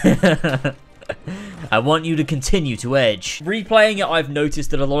 I want you to continue to edge. Replaying it, I've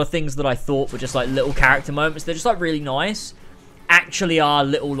noticed that a lot of things that I thought were just like little character moments, they're just like really nice, actually are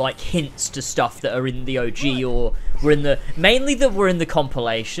little like hints to stuff that are in the OG or were in the, mainly that were in the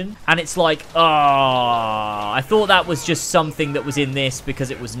compilation. And it's like, I thought that was just something that was in this because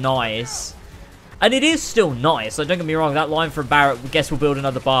it was nice. And it is still nice, like don't get me wrong, that line from Barrett, guess we'll build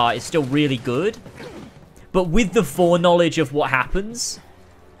another bar, is still really good. But with the foreknowledge of what happens,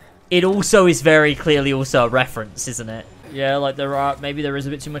 it also is very clearly also a reference, isn't it? Yeah, like maybe there is a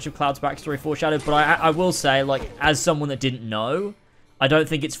bit too much of Cloud's backstory foreshadowed, but I will say, like, as someone that didn't know, I don't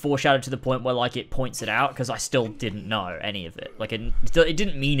think it's foreshadowed to the point where, like, it points it out, because I still didn't know any of it. Like, it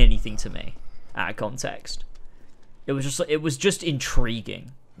didn't mean anything to me, out of context. It was just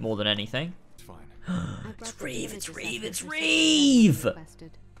intriguing, more than anything. It's fine. It's Reeve!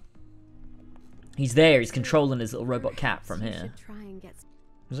 He's there, he's controlling his little robot cat from here.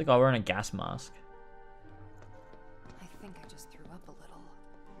 There's a guy wearing a gas mask. I think I just threw up a little.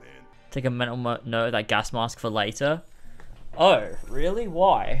 Man, Take a mental note of that gas mask for later. Oh, really?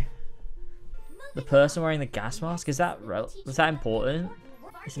 Why? The person wearing the gas mask? Was that important?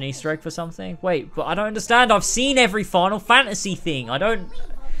 It's an Easter egg for something? Wait, but I don't understand. I've seen every Final Fantasy thing.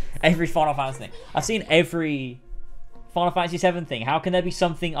 Every Final Fantasy thing. I've seen every Final Fantasy VII thing. How can there be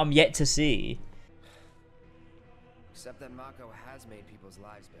something I'm yet to see? Except that Mako has made people's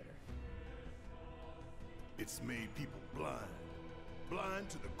lives better. it's made people blind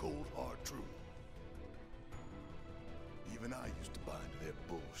to the cold hard truth. Even I used to buy into their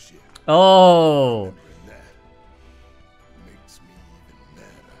bullshit. Oh. Remembering that makes me even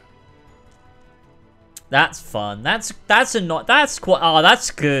madder. That's fun. That's quite. Oh,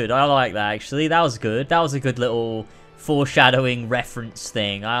 that's good. I like that actually. That was good. That was a good little foreshadowing reference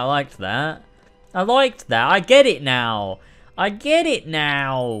thing. I liked that. I liked that. I get it now. I get it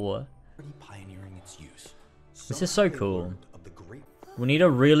now. Pioneering its use. This is so cool. We need a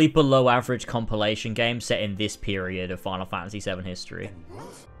really below average compilation game set in this period of Final Fantasy VII history.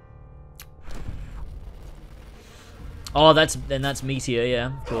 Oh, that's Meteor, yeah,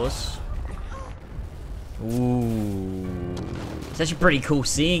 of course. Ooh. It's actually pretty cool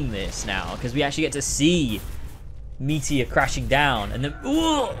seeing this now, because we actually get to see Meteor crashing down, and then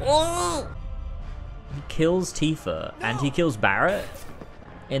he kills Tifa, and he kills Barrett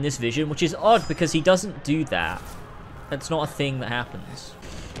in this vision, which is odd, because he doesn't do that. That's not a thing that happens.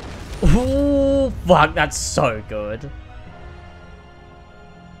 Ooh, fuck, that's so good.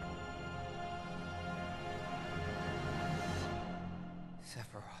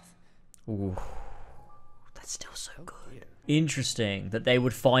 Sephiroth. Ooh. That's still so good. Interesting that they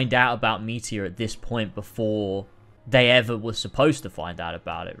would find out about Meteor at this point before they ever were supposed to find out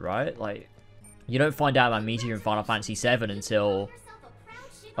about it, right? Like, you don't find out about Meteor in Final Fantasy VII until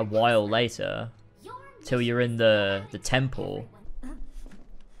a while later. Till you're in the temple.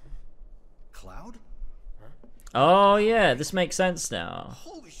 Cloud? Oh yeah, this makes sense now.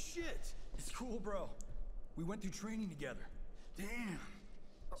 Holy shit! It's cool, bro. We went through training together. Damn.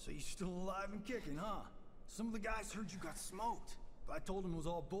 So you're still alive and kicking, huh? Some of the guys heard you got smoked, but I told them it was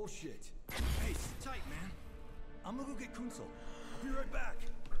all bullshit. Hey, sit tight, man. I'm gonna go get Kunsel. I'll be right back.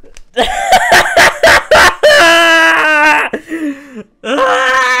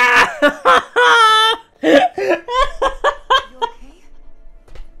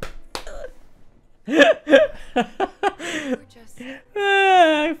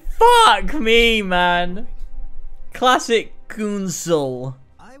 Fuck me, man. Classic Kunsel.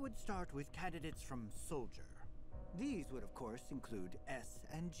 I would start with candidates from Soldier. These would, of course, include S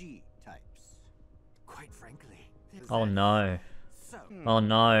and G types. Quite frankly. Oh no. So, Oh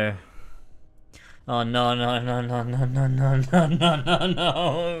no. Oh no, no, no, no, no, no, no, no, no, no,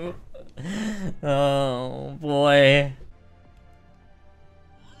 no. Oh boy.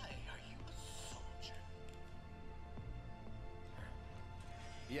 Why are you a soldier?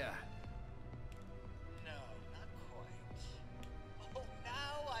 Yeah. No, not quite. Oh, now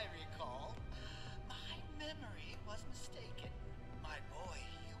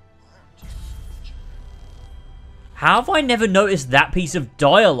How have I never noticed that piece of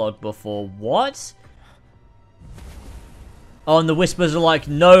dialogue before? What? Oh, and the whispers are like,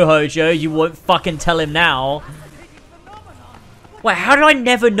 no, Hojo, you won't fucking tell him now. Wait, how did I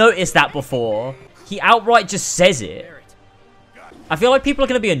never notice that before? He outright just says it. I feel like people are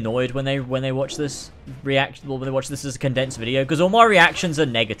going to be annoyed when they watch this reaction, when they watch this as a condensed video, because all my reactions are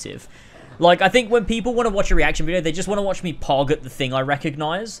negative. Like, I think when people want to watch a reaction video, they just want to watch me pog at the thing I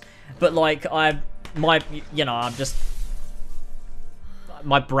recognize. But, like, I'm just...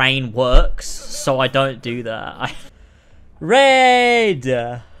 My brain works, so I don't do that.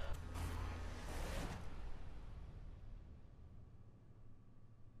 Red!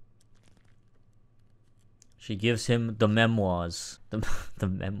 She gives him the memoirs. The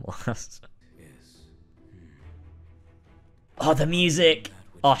memoirs. Oh, the music!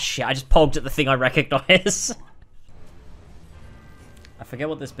 Oh shit, I just pogged at the thing I recognize. I forget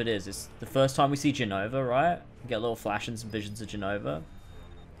what this bit is. It's the first time we see Genova, right? We get little flashes and visions of Genova.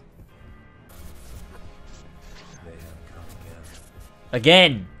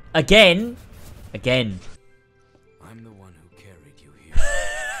 Again! Again! Again! I'm the one who carried you here.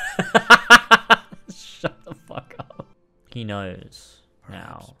 Shut the fuck up. He knows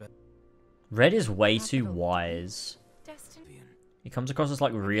now. Red is way too wise. He comes across as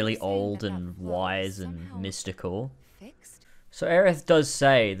like really old and wise and mystical. So Aerith does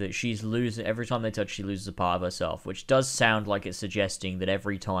say that she's losing, every time they touch she loses a part of herself, which does sound like it's suggesting that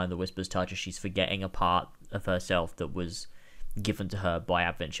every time the Whispers touch her she's forgetting a part of herself that was given to her by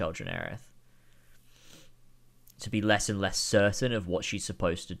Advent Children Aerith. To be less and less certain of what she's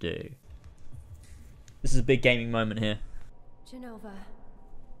supposed to do. This is a big gaming moment here. Genova.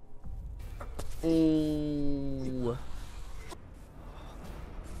 Ooh.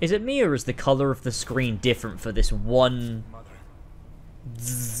 Is it me or is the color of the screen different for this one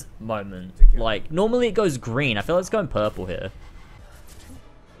zzz moment? Like, normally it goes green. I feel like it's going purple here.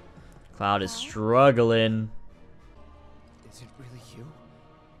 Cloud is struggling. Is it really you?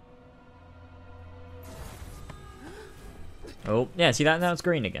 Oh, yeah, see that? Now it's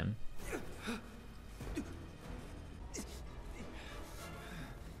green again.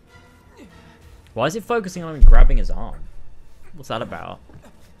 Why is it focusing on him grabbing his arm? What's that about?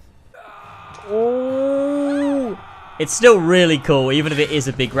 Oh! It's still really cool, even if it is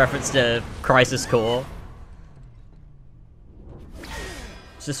a big reference to Crisis Core.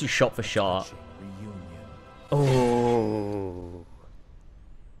 It's just a shot for shot. Oh.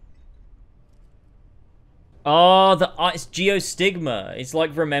 Oh, it's Geostigma. It's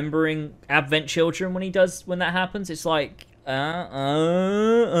like remembering Advent Children when that happens. It's like, I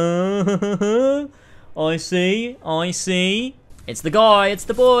see. It's the guy, it's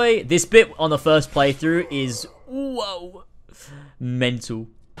the boy. This bit on the first playthrough is, whoa, mental.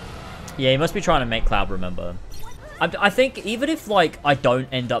 Yeah, he must be trying to make Cloud remember. I think even if, like, I don't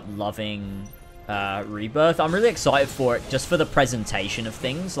end up loving Rebirth, I'm really excited for it just for the presentation of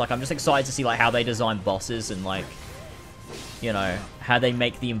things. Like, I'm just excited to see, like, how they design bosses and, like, you know, how they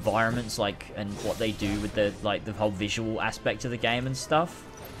make the environments, like, and what they do with the, like, the whole visual aspect of the game and stuff.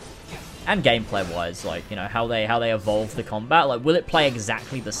 And gameplay-wise, like, you know, how they evolve the combat. Like, will it play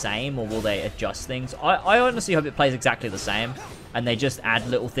exactly the same, or will they adjust things? I honestly hope it plays exactly the same, and they just add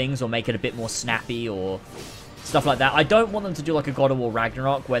little things, or make it a bit more snappy, or stuff like that. I don't want them to do, like, a God of War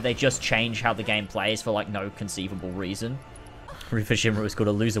Ragnarok, where they just change how the game plays for, like, no conceivable reason. Rufus Shinra was called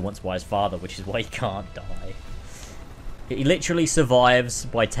a loser once by his father, which is why he can't die. He literally survives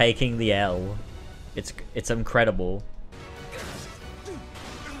by taking the L. It's incredible.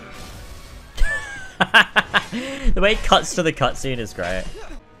 The way it cuts to the cutscene is great.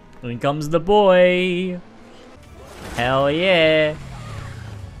 In comes the boy. Hell yeah.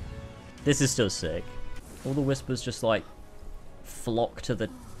 This is still sick. All the Whispers just like flock to the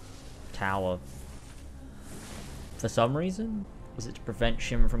tower. For some reason? Is it to prevent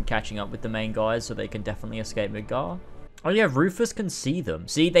Shimmer from catching up with the main guys so they can definitely escape Midgar? Oh yeah, Rufus can see them.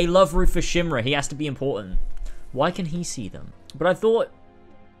 See, they love Rufus Shimra. He has to be important. Why can he see them? But I thought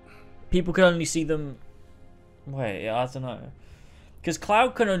people can only see them... Wait, I don't know. Because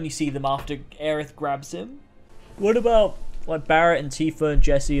Cloud can only see them after Aerith grabs him. What about, like, Barrett and Tifa and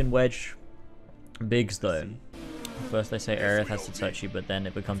Jesse and Wedge and Biggs, though? First they say Aerith has to touch you, but then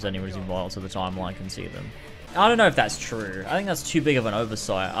it becomes anyone who's involved so the timeline can see them. I don't know if that's true. I think that's too big of an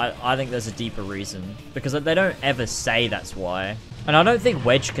oversight. I think there's a deeper reason. Because they don't ever say that's why. And I don't think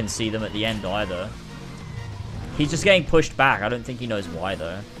Wedge can see them at the end, either. He's just getting pushed back. I don't think he knows why,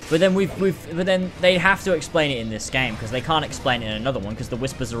 though. But then but then they have to explain it in this game, because they can't explain it in another one, because the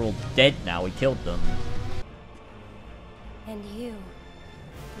Whispers are all dead now. We killed them. And you're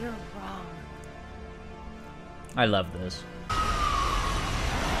wrong. I love this.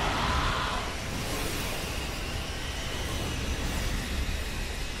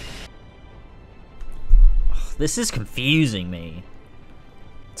 Ugh, this is confusing me.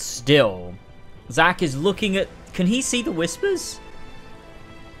 Still. Zack is looking at... Can he see the whispers?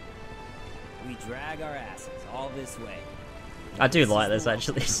 We drag our asses all this way. I do like this,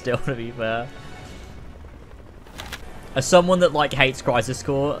 actually, still, to be fair. As someone that, like, hates Crisis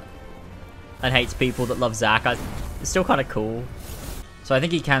Core and hates people that love Zack, it's still kind of cool. So I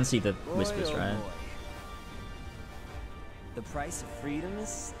think he can see the whispers, Boy, oh right? boy. The price of freedom is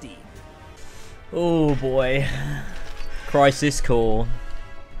steep. Oh, boy. Crisis Core.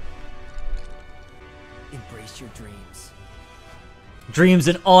 Embrace your dreams. Dreams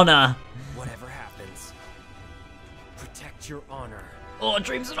and honor. Whatever happens, protect your honor. Oh,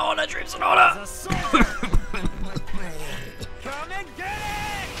 dreams and honor, dreams and honor. Come and get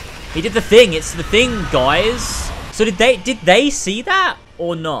it! He did the thing. It's the thing, guys. So did they see that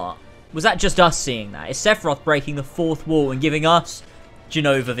or not? Was that just us seeing that? Is Sephiroth breaking the fourth wall and giving us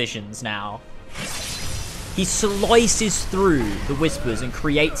Genova visions now? He slices through the whispers and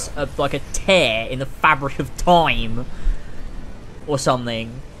creates like a tear in the fabric of time or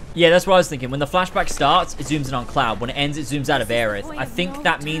something. Yeah, that's what I was thinking. When the flashback starts, it zooms in on Cloud. When it ends, it zooms out of Aerith. I think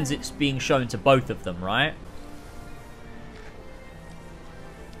that means it's being shown to both of them, right?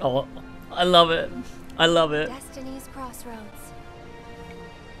 Oh, I love it. I love it. Destiny's Crossroads.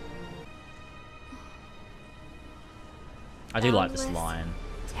 I do like this Boundless, line.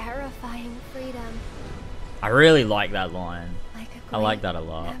 Terrifying freedom. I really like that line. Like a I like great, that a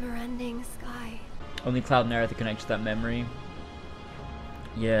lot. never-ending sky. Only Cloud and Aerith are connected to that memory.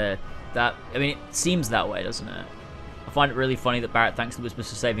 Yeah, that... I mean, it seems that way, doesn't it? I find it really funny that Barrett thanks the Whispers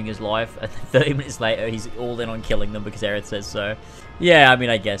for saving his life, and then 30 minutes later, he's all in on killing them because Aerith says so. Yeah, I mean,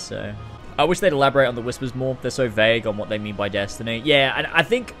 I guess so. I wish they'd elaborate on the Whispers more. They're so vague on what they mean by destiny. Yeah, and I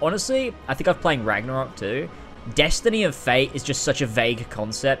think, honestly, I think I've played Ragnarok too. Destiny and fate is just such a vague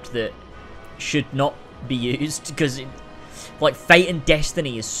concept that should not be used, because like fate and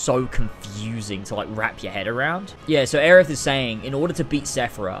destiny is so confusing to like wrap your head around. Yeah, so Aerith is saying in order to beat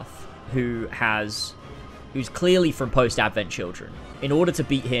Sephiroth, who's clearly from post-Advent children, in order to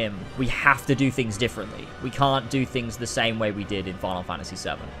beat him, we have to do things differently. We can't do things the same way we did in Final Fantasy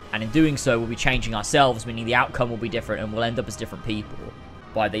VII. And in doing so, we'll be changing ourselves, meaning the outcome will be different and we'll end up as different people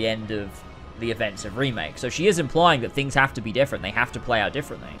by the end of the events of Remake. So she is implying that things have to be different. They have to play out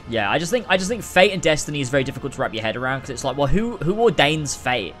differently. Yeah, I just think fate and destiny is very difficult to wrap your head around, because it's like, well, who ordains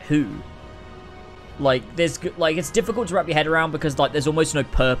fate? Who? Like, it's difficult to wrap your head around because like there's almost no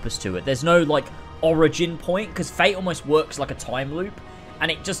purpose to it. There's no like origin point, because fate almost works like a time loop,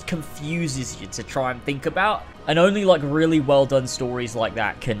 and it just confuses you to try and think about. And only like really well done stories like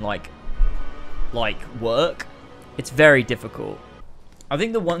that can like work. It's very difficult. I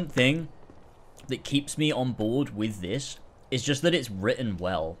think the one thing that keeps me on board with this is just that it's written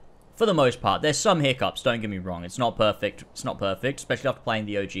well. For the most part, there's some hiccups, don't get me wrong. It's not perfect. It's not perfect, especially after playing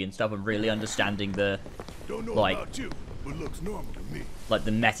the OG and stuff and really understanding the, like, about you, but looks normal to me. Like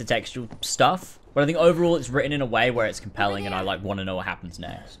the metatextual stuff. But I think overall it's written in a way where it's compelling and I like want to know what happens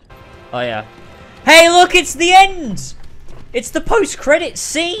next. Oh yeah. Hey look, it's the end! It's the post-credit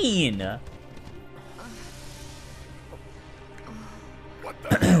scene! What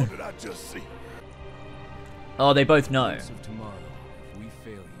the hell did I just see? Oh, they both know. Of tomorrow, if we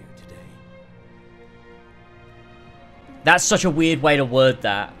fail here today. That's such a weird way to word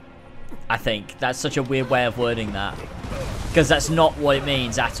that, I think. That's such a weird way of wording that. Because that's not what it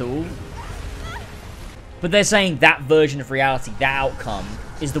means at all. But they're saying that version of reality, that outcome,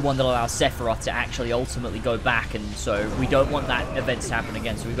 is the one that allows Sephiroth to actually ultimately go back, and so we don't want that event to happen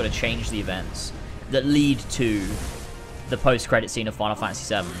again, so we've got to change the events that lead to the post-credit scene of Final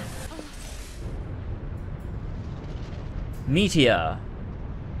Fantasy VII. Meteor.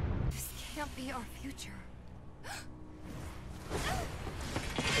 This can't be our future.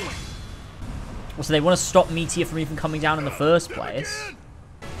 Well, so they want to stop Meteor from even coming down in the first place.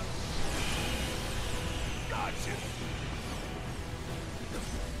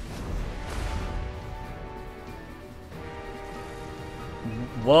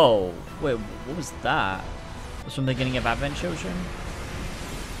 Whoa. Wait, what was that? Was from the beginning of Advent Children?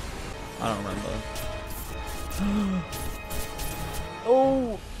 I don't remember.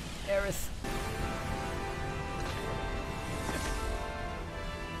 Oh, Aerith.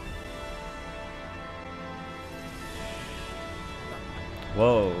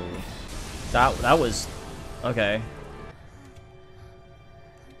 Whoa. That was... Okay.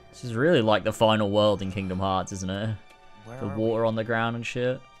 This is really like the final world in Kingdom Hearts, isn't it? The water on the ground and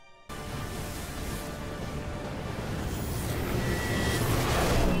shit.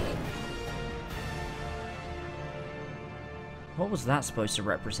 What was that supposed to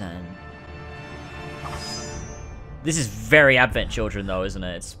represent? This is very Advent Children, though, isn't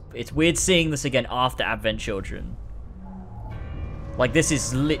it? It's weird seeing this again after Advent Children. Like, this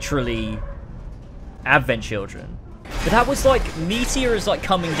is literally Advent Children. But that was like, Meteor is like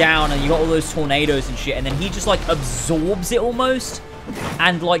coming down and you got all those tornadoes and shit, and then he just like absorbs it almost.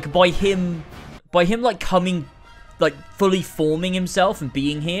 And like by him like coming, like fully forming himself and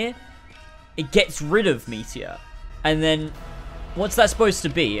being here, it gets rid of Meteor. And then, what's that supposed to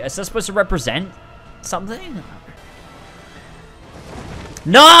be? Is that supposed to represent something?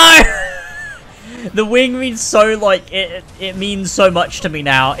 No! The wing means so, like, it means so much to me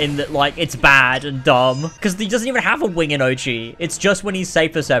now in that, like, it's bad and dumb. Because he doesn't even have a wing in OG. It's just when he's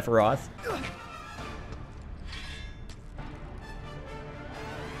safe for Sephiroth.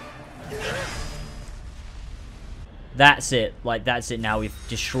 That's it. Like, that's it now. We've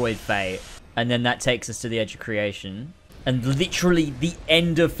destroyed Fate. And then that takes us to the Edge of Creation. And literally the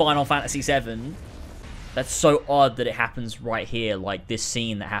end of Final Fantasy VII. That's so odd that it happens right here, like this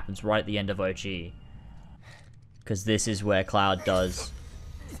scene that happens right at the end of OG. Because this is where Cloud does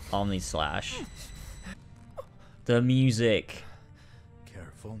Omni Slash. The music.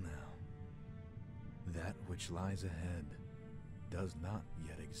 Careful now. That which lies ahead does not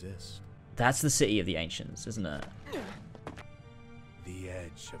yet exist. That's the City of the Ancients, isn't it? The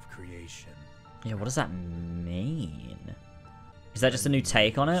Edge of Creation. Yeah, what does that mean? Is that just a new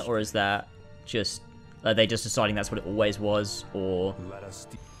take on it, or is that just... Are they just deciding that's what it always was, or...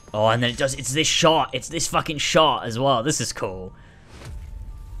 Oh, and then it does... It's this shot! It's this fucking shot as well. This is cool.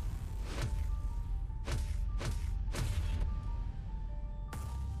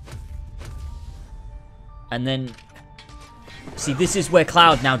 And then... See, this is where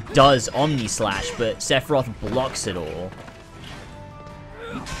Cloud now does Omni Slash, but Sephiroth blocks it all.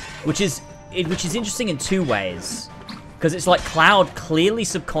 Which is interesting in two ways. Because it's like Cloud clearly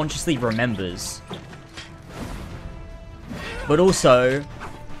subconsciously remembers. But also,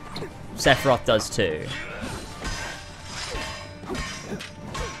 Sephiroth does too.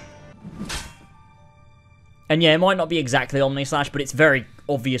 And yeah, it might not be exactly Omni Slash, but it's very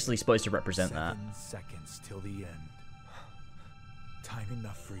obviously supposed to represent that. 7 seconds till the end. Time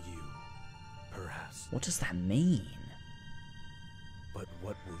enough for you, perhaps. What does that mean? But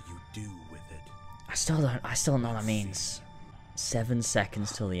what will you do with it? I still don't know what that means. 7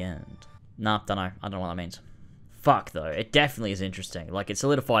 seconds till the end. Nah, don't know. I don't know what that means. Fuck, though. It definitely is interesting. Like, it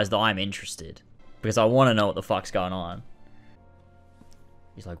solidifies that I'm interested. Because I want to know what the fuck's going on.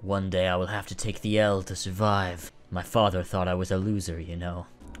 He's like, one day I will have to take the L to survive. My father thought I was a loser, you know.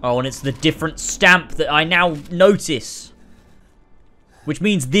 Oh, and it's the different stamp that I now notice. Which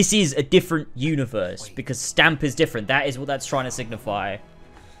means this is a different universe. Because stamp is different. That is what that's trying to signify.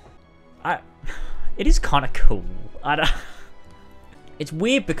 It is kind of cool. It's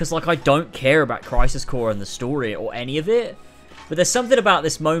weird because, like, I don't care about Crisis Core and the story or any of it. But there's something about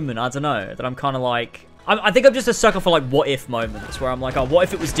this moment, I don't know, that I'm kind of like... I think I'm just a sucker for, like, what-if moments. Where I'm like, oh, what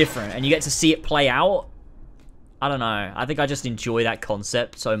if it was different? And you get to see it play out. I don't know. I think I just enjoy that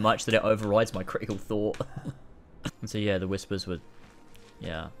concept so much that it overrides my critical thought. And so, yeah, the Whispers were...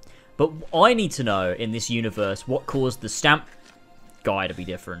 Yeah. But I need to know, in this universe, what caused the stamp guy to be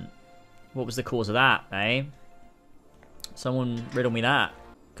different. What was the cause of that, eh? Someone riddle me that.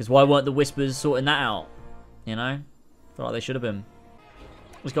 Because why weren't the Whispers sorting that out? You know? Felt like they should have been.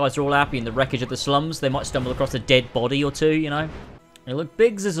 Those guys are all happy in the wreckage of the slums. They might stumble across a dead body or two, you know? Hey, look,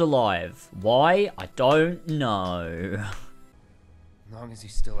 Biggs is alive. Why? I don't know. As long as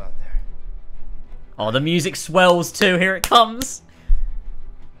he's still out there. Oh, the music swells too. Here it comes.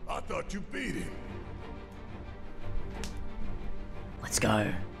 I thought you beat him. Let's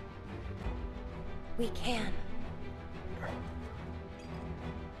go. We can.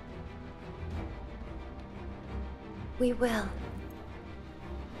 We will.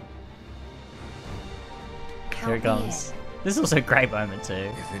 Here it comes. This is also a great moment too.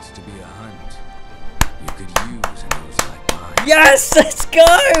 If it's to be a hunt, you could use a nose like mine. Yes! Let's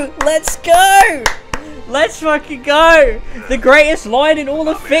go! Let's go! Let's fucking go! The greatest line in all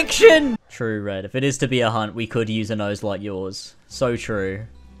of fiction! True, Red. If it is to be a hunt, we could use a nose like yours. So true.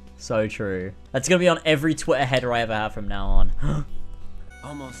 So true. That's gonna be on every Twitter header I ever have from now on.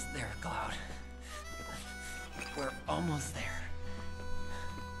 Almost there, Cloud. We're almost there.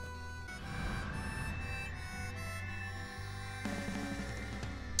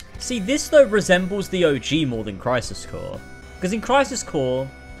 See, this though resembles the OG more than Crisis Core. Because in Crisis Core,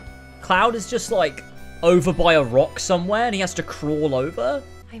 Cloud is just like over by a rock somewhere and he has to crawl over.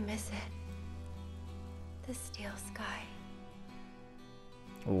 I miss it. The steel sky.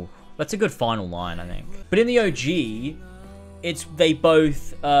 Ooh, that's a good final line, I think. But in the OG, they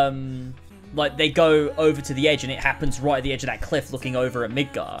both, like, they go over to the edge, and it happens right at the edge of that cliff looking over at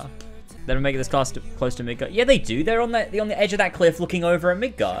Midgar. They don't make this close to Midgar. Yeah, they do. They're on the edge of that cliff looking over at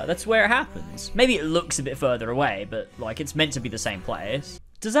Midgar. That's where it happens. Maybe it looks a bit further away, but, like, it's meant to be the same place.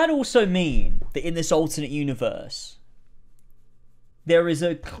 Does that also mean that in this alternate universe, there is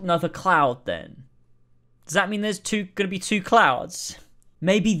another Cloud, then? Does that mean there's gonna be two Clouds?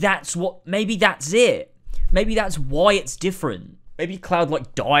 Maybe that's it. Maybe that's why it's different. Maybe Cloud,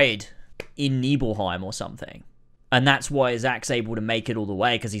 like, died in Nibelheim or something. And that's why Zack's able to make it all the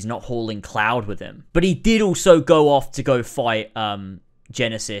way, because he's not hauling Cloud with him. But he did also go off to go fight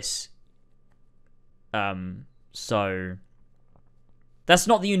Genesis. So that's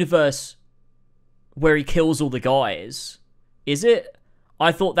not the universe where he kills all the guys, is it?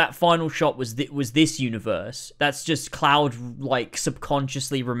 I thought that final shot was this universe. That's just Cloud, like,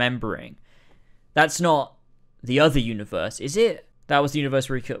 subconsciously remembering. That's not the other universe, is it? That was the universe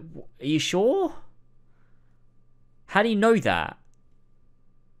where he killed... Are you sure? How do you know that?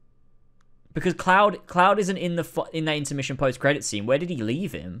 Because Cloud isn't in that intermission post-credit scene. Where did he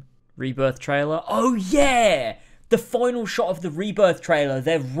leave him? Rebirth trailer? Oh, yeah! The final shot of the Rebirth trailer,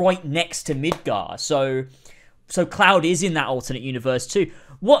 they're right next to Midgar. So Cloud is in that alternate universe too.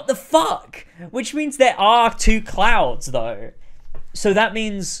 What the fuck? Which means there are two Clouds, though. So that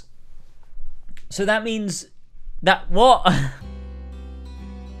means that what?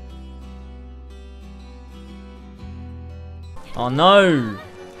 Oh no!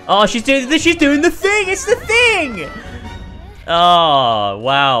 Oh, she's doing the thing. It's the thing. Oh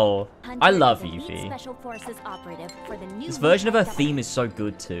wow! I love Yuffie. This version of her theme is so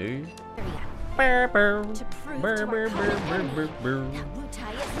good too. I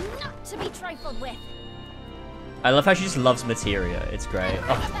love how she just loves materia. It's great.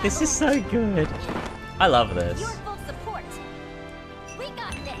 Oh, this is so good. I love this.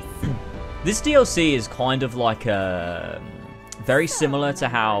 This DLC is kind of like very similar to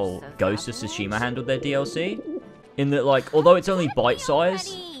how Ghost of Tsushima handled their DLC. In that, like, although it's only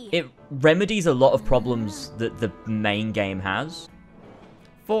bite-sized, it remedies a lot of problems that the main game has.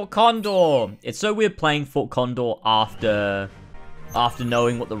 Fort Condor! It's so weird playing Fort Condor after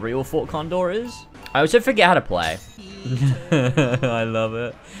knowing what the real Fort Condor is. I also forget how to play. I love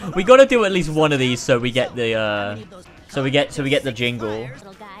it. We gotta do at least one of these so we get the so we get the jingle.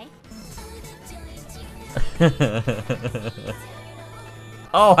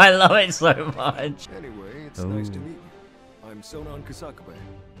 Oh, I love it so much. Anyway, it's nice to meet you. I'm Sonon Kusakabe.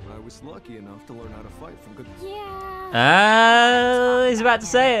 I was lucky enough to learn how to fight from good... He's about to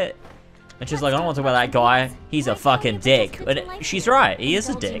say it. And she's like, I don't want to talk about that guy. He's a fucking dick. And she's right. He is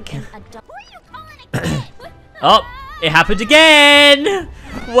a dick. Oh, it happened again.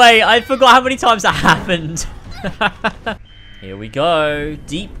 Wait, I forgot how many times that happened. Here we go.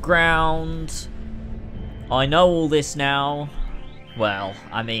 Deep ground. I know all this now. Well,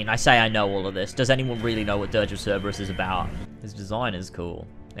 I mean, I say I know all of this. Does anyone really know what Dirge of Cerberus is about? His design is cool.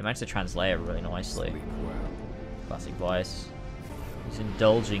 They managed to translate it really nicely. Classic Vice. He's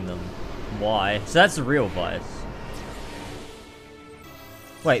indulging them. Why? So that's the real Vice.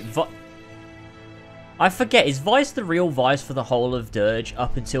 Wait, I forget, is Vice the real Vice for the whole of Dirge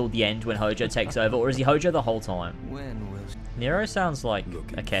up until the end when Hojo takes over, or is he Hojo the whole time? Nero sounds like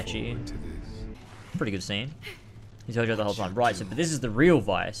Akechi. Pretty good scene. He's Hojo the whole time. Right, so but this is the real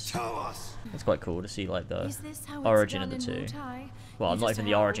Vice. That's quite cool to see, like, the origin of the two. Well, not even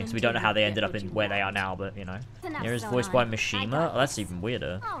the origin, because we don't know how they ended up in where they are now, but, you know. Nero's voiced by Mishima? Oh, that's even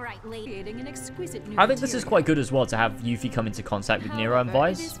weirder. I think this is quite good as well, to have Yuffie come into contact with Nero and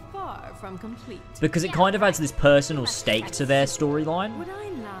Vice. Because it kind of adds this personal stake to their storyline.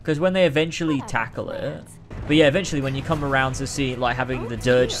 Because when they eventually tackle it... But yeah, eventually when you come around to see, like, having the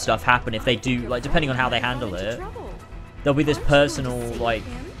Dirge stuff happen, if they do, like, depending on how they handle it, there'll be this personal, like,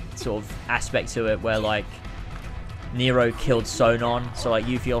 sort of aspect to it where, like, Nero killed Sonon, so, like,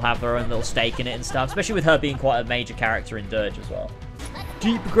 Yuffie will have her own little stake in it and stuff, especially with her being quite a major character in Dirge as well.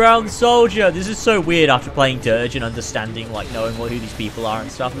 Deep Ground Soldier! This is so weird after playing Dirge and understanding, like, knowing who these people are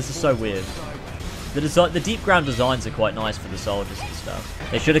and stuff. This is so weird. The Deep Ground designs are quite nice for the soldiers and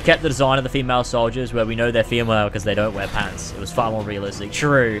stuff. They should have kept the design of the female soldiers where we know they're female because they don't wear pants. It was far more realistic.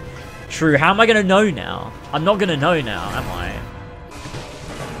 True. True. How am I going to know now? I'm not going to know now, am I?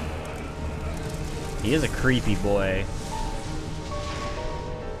 He is a creepy boy.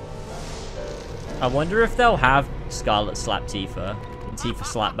 I wonder if they'll have Scarlet slap Tifa and Tifa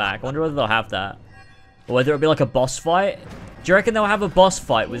slap back. I wonder whether they'll have that. Or whether it'll be like a boss fight. Do you reckon they'll have a boss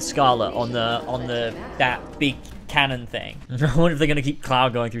fight with Scarlet on that big canon thing. I wonder if they're gonna keep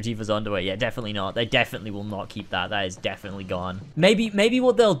Cloud going through Tifa's underwear. Yeah, definitely not. They definitely will not keep that. That is definitely gone. Maybe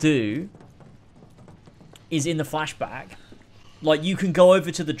what they'll do is in the flashback, like you can go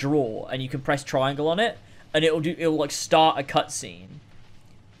over to the drawer and you can press triangle on it, and it'll like start a cutscene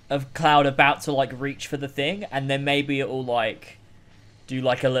of Cloud about to like reach for the thing, and then maybe it'll like do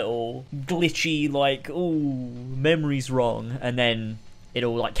like a little glitchy like, ooh, memory's wrong, and then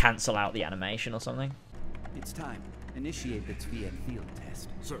it'll like cancel out the animation or something. It's time. Initiate the Zviet field test.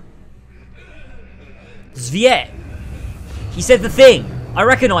 Sir. Zviet! He said the thing! I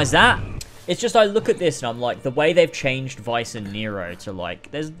recognize that! It's just I look at this and I'm like, the way they've changed Vice and Nero to like,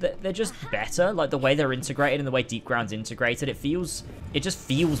 they're just better. Like the way they're integrated and the way Deep Ground's integrated, it just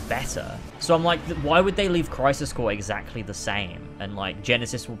feels better. So I'm like, why would they leave Crisis Core exactly the same? And like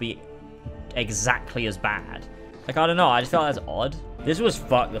Genesis will be exactly as bad. Like, I don't know, I just felt that's odd. This was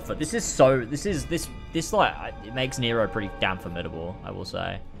this like, it makes Nero pretty damn formidable, I will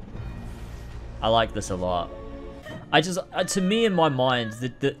say. I like this a lot. To me, in my mind,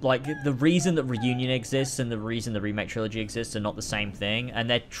 the reason that Reunion exists and the reason the Remake Trilogy exists are not the same thing, and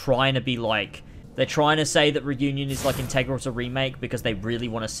they're trying to be like, they're trying to say that Reunion is like integral to Remake because they really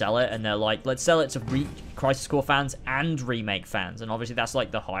want to sell it, and they're like, let's sell it to Crisis Core fans and Remake fans, and obviously that's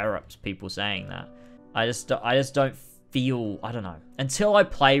like the higher-ups people saying that. I just don't feel, I don't know. Until I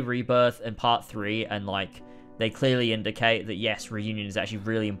play Rebirth and Part 3 and like, they clearly indicate that yes, Reunion is actually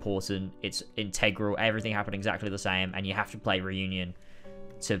really important, it's integral, everything happened exactly the same, and you have to play Reunion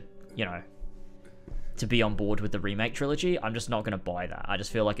to, you know, to be on board with the Remake Trilogy. I'm just not going to buy that. I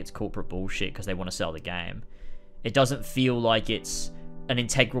just feel like it's corporate bullshit because they want to sell the game. It doesn't feel like it's an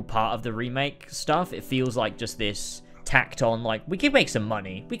integral part of the Remake stuff. It feels like just this tacked on, like, we could make some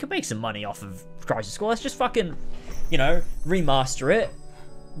money. We could make some money off of Crisis Core. Let's just fucking, you know, remaster it,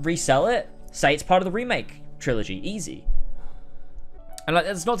 resell it, say it's part of the Remake Trilogy. Easy. And like,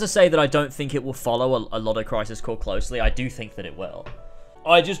 that's not to say that I don't think it will follow a lot of Crisis Core closely. I do think that it will.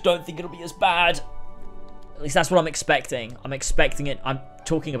 I just don't think it'll be as bad. At least that's what I'm expecting. I'm expecting it. I'm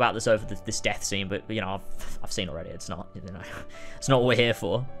talking about this over this death scene, but you know, I've seen already. It's not, you know, it's not what we're here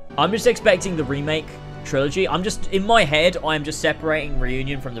for. I'm just expecting the Remake Trilogy. I'm just, in my head, I'm just separating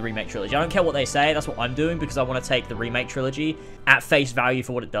Reunion from the Remake Trilogy. I don't care what they say. That's what I'm doing because I want to take the Remake Trilogy at face value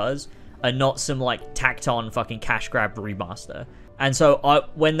for what it does, and not some like tacked on fucking cash grab remaster. And so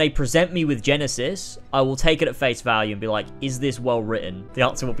when they present me with Genesis, I will take it at face value and be like, is this well written? The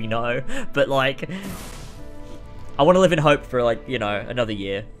answer will be no. But like, I want to live in hope for like, you know, another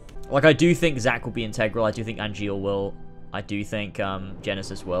year. Like, I do think Zack will be integral. I do think Angeal will. I do think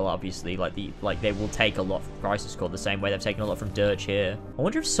Genesis will, obviously. Like they will take a lot from Crisis Core the same way they've taken a lot from Dirge here. I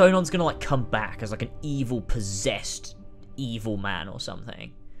wonder if Sonon's gonna like come back as like an evil, possessed evil man or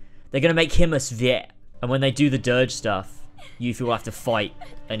something. They're gonna make him a Zviet. And when they do the Dirge stuff, Yuffie will have to fight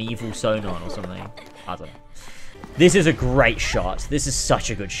an evil Sonon or something. I don't know. This is a great shot. This is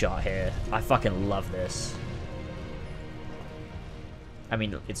such a good shot here. I fucking love this. I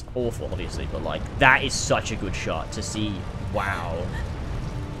mean, it's awful, obviously, but like, that is such a good shot to see. Wow.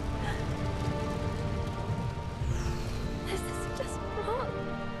 This is just wrong.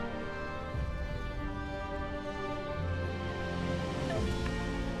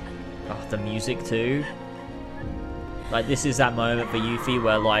 Oh, the music too. Like, this is that moment for Yuffie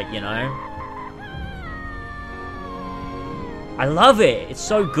where, like, you know, I love it. It's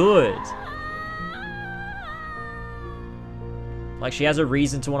so good. Like, she has a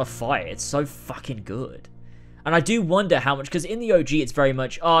reason to want to fight. It's so fucking good. And I do wonder how much, because in the OG, it's very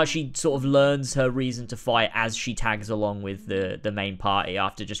much, she sort of learns her reason to fight as she tags along with the main party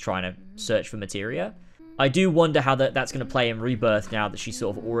after just trying to search for materia. I do wonder how that's going to play in Rebirth now that she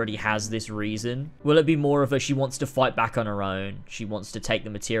sort of already has this reason. Will it be more of a, she wants to fight back on her own, she wants to take the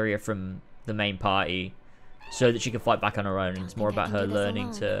materia from the main party so that she can fight back on her own, and it's more about her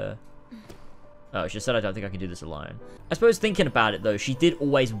learning to... Oh, she just said, I don't think I can do this alone. I suppose thinking about it, though, she did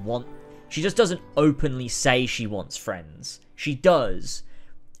always want... She just doesn't openly say she wants friends. She does.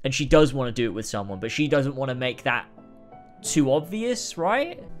 And she does want to do it with someone, but she doesn't want to make that too obvious,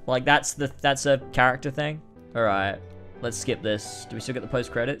 right? Like, that's a character thing. Alright, let's skip this. Do we still get the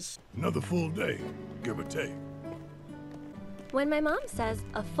post-credits? Another full day, give or take. When my mom says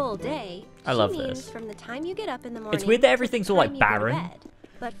a full day, I love she means this. From the time you get up in the morning. It's weird that everything's all like barren.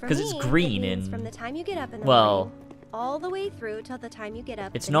 Because it's green in... From the time you get up in the well, morning, all the way through till the time you get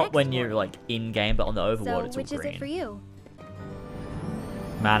up. It's the not next when you're morning. like in-game, but on the overworld So it's all which is green. it for you?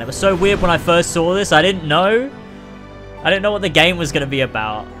 Man, it was so weird when I first saw this. I didn't know. I didn't know what the game was going to be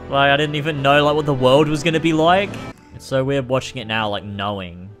about. Like, I didn't even know like what the world was going to be like. It's so weird watching it now, like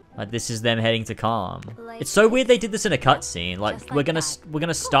knowing. Like, this is them heading to Calm. It's so weird they did this in a cutscene. Like, we're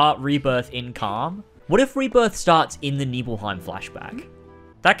gonna start Rebirth in Calm. What if Rebirth starts in the Nibelheim flashback?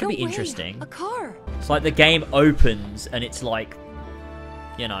 That could be interesting. A car. It's like the game opens and it's like,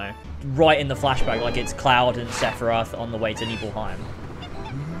 you know, right in the flashback, like it's Cloud and Sephiroth on the way to Nibelheim.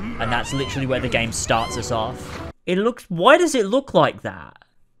 And that's literally where the game starts us off. It looks... Why does it look like that?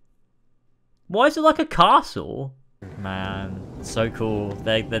 Why is it like a castle? Man, it's so cool.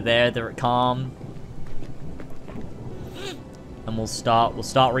 They're there, they're at Calm. And we'll start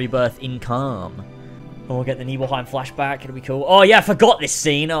Rebirth in Calm. And we'll get the Nibelheim flashback, it'll be cool. Oh yeah, I forgot this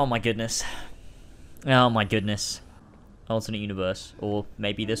scene. Oh my goodness. Oh my goodness. Alternate universe. Or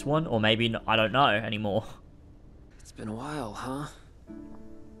maybe this one, or maybe... not, I don't know anymore. It's been a while, huh?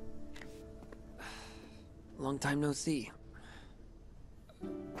 Long time no see.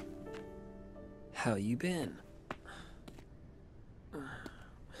 How you been?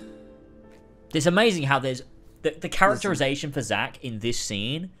 It's amazing how there's... The characterization for Zack in this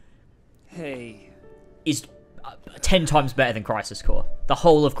scene... Hey. ...is 10 times better than Crisis Core. The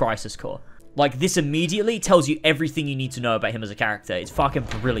whole of Crisis Core. Like, this immediately tells you everything you need to know about him as a character. It's fucking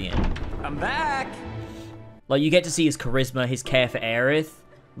brilliant. I'm back! Like, you get to see his charisma, his care for Aerith.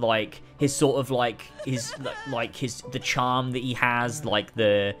 Like, his sort of, like, the charm that he has. Like,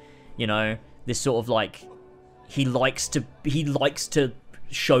 the, you know, this sort of, like... He likes to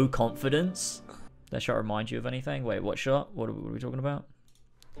show confidence. That shot remind you of anything? Wait, what shot? What are we talking about?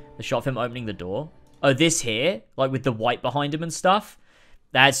 The shot of him opening the door? Oh, this here? Like with the white behind him and stuff?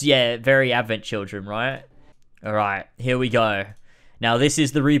 That's, yeah, very Advent Children, right? Alright, here we go. Now, this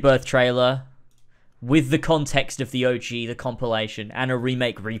is the Rebirth trailer with the context of the OG, the compilation, and a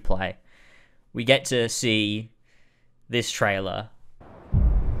remake replay. We get to see this trailer.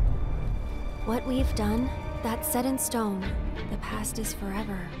 What we've done, that's set in stone. The past is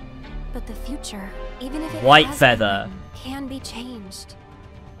forever. But the future, even if it White has Feather been, can be changed.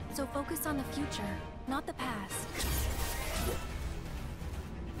 So focus on the future, not the past.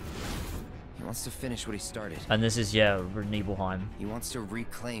 He wants to finish what he started. And this is, yeah, Nibelheim. He wants to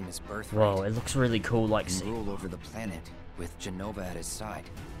reclaim his birthright. Whoa, it looks really cool, like... And rule over the planet with Jenova at his side.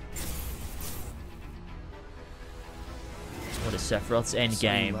 What is Sephiroth's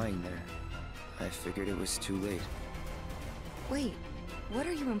endgame? Lying there. I figured it was too late. Wait, what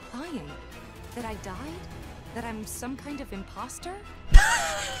are you implying? That I died? That I'm some kind of imposter?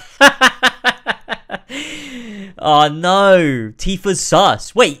 Oh no, Tifa's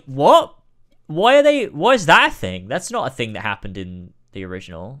sus. Wait, what? Why is that a thing? That's not a thing that happened in the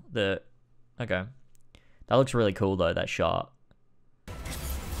original. Okay. That looks really cool though, that shot.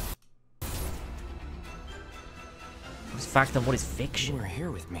 What's fact and what is fiction? You were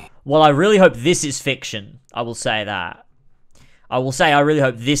here with me. Well, I really hope this is fiction. I will say that. I will say I really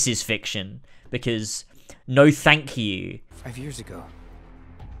hope this is fiction. Because, no thank you. 5 years ago.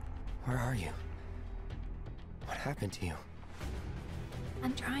 Where are you? What happened to you?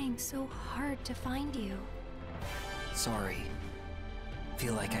 I'm trying so hard to find you. Sorry.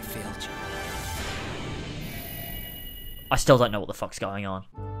 Feel like I failed you. I still don't know what the fuck's going on.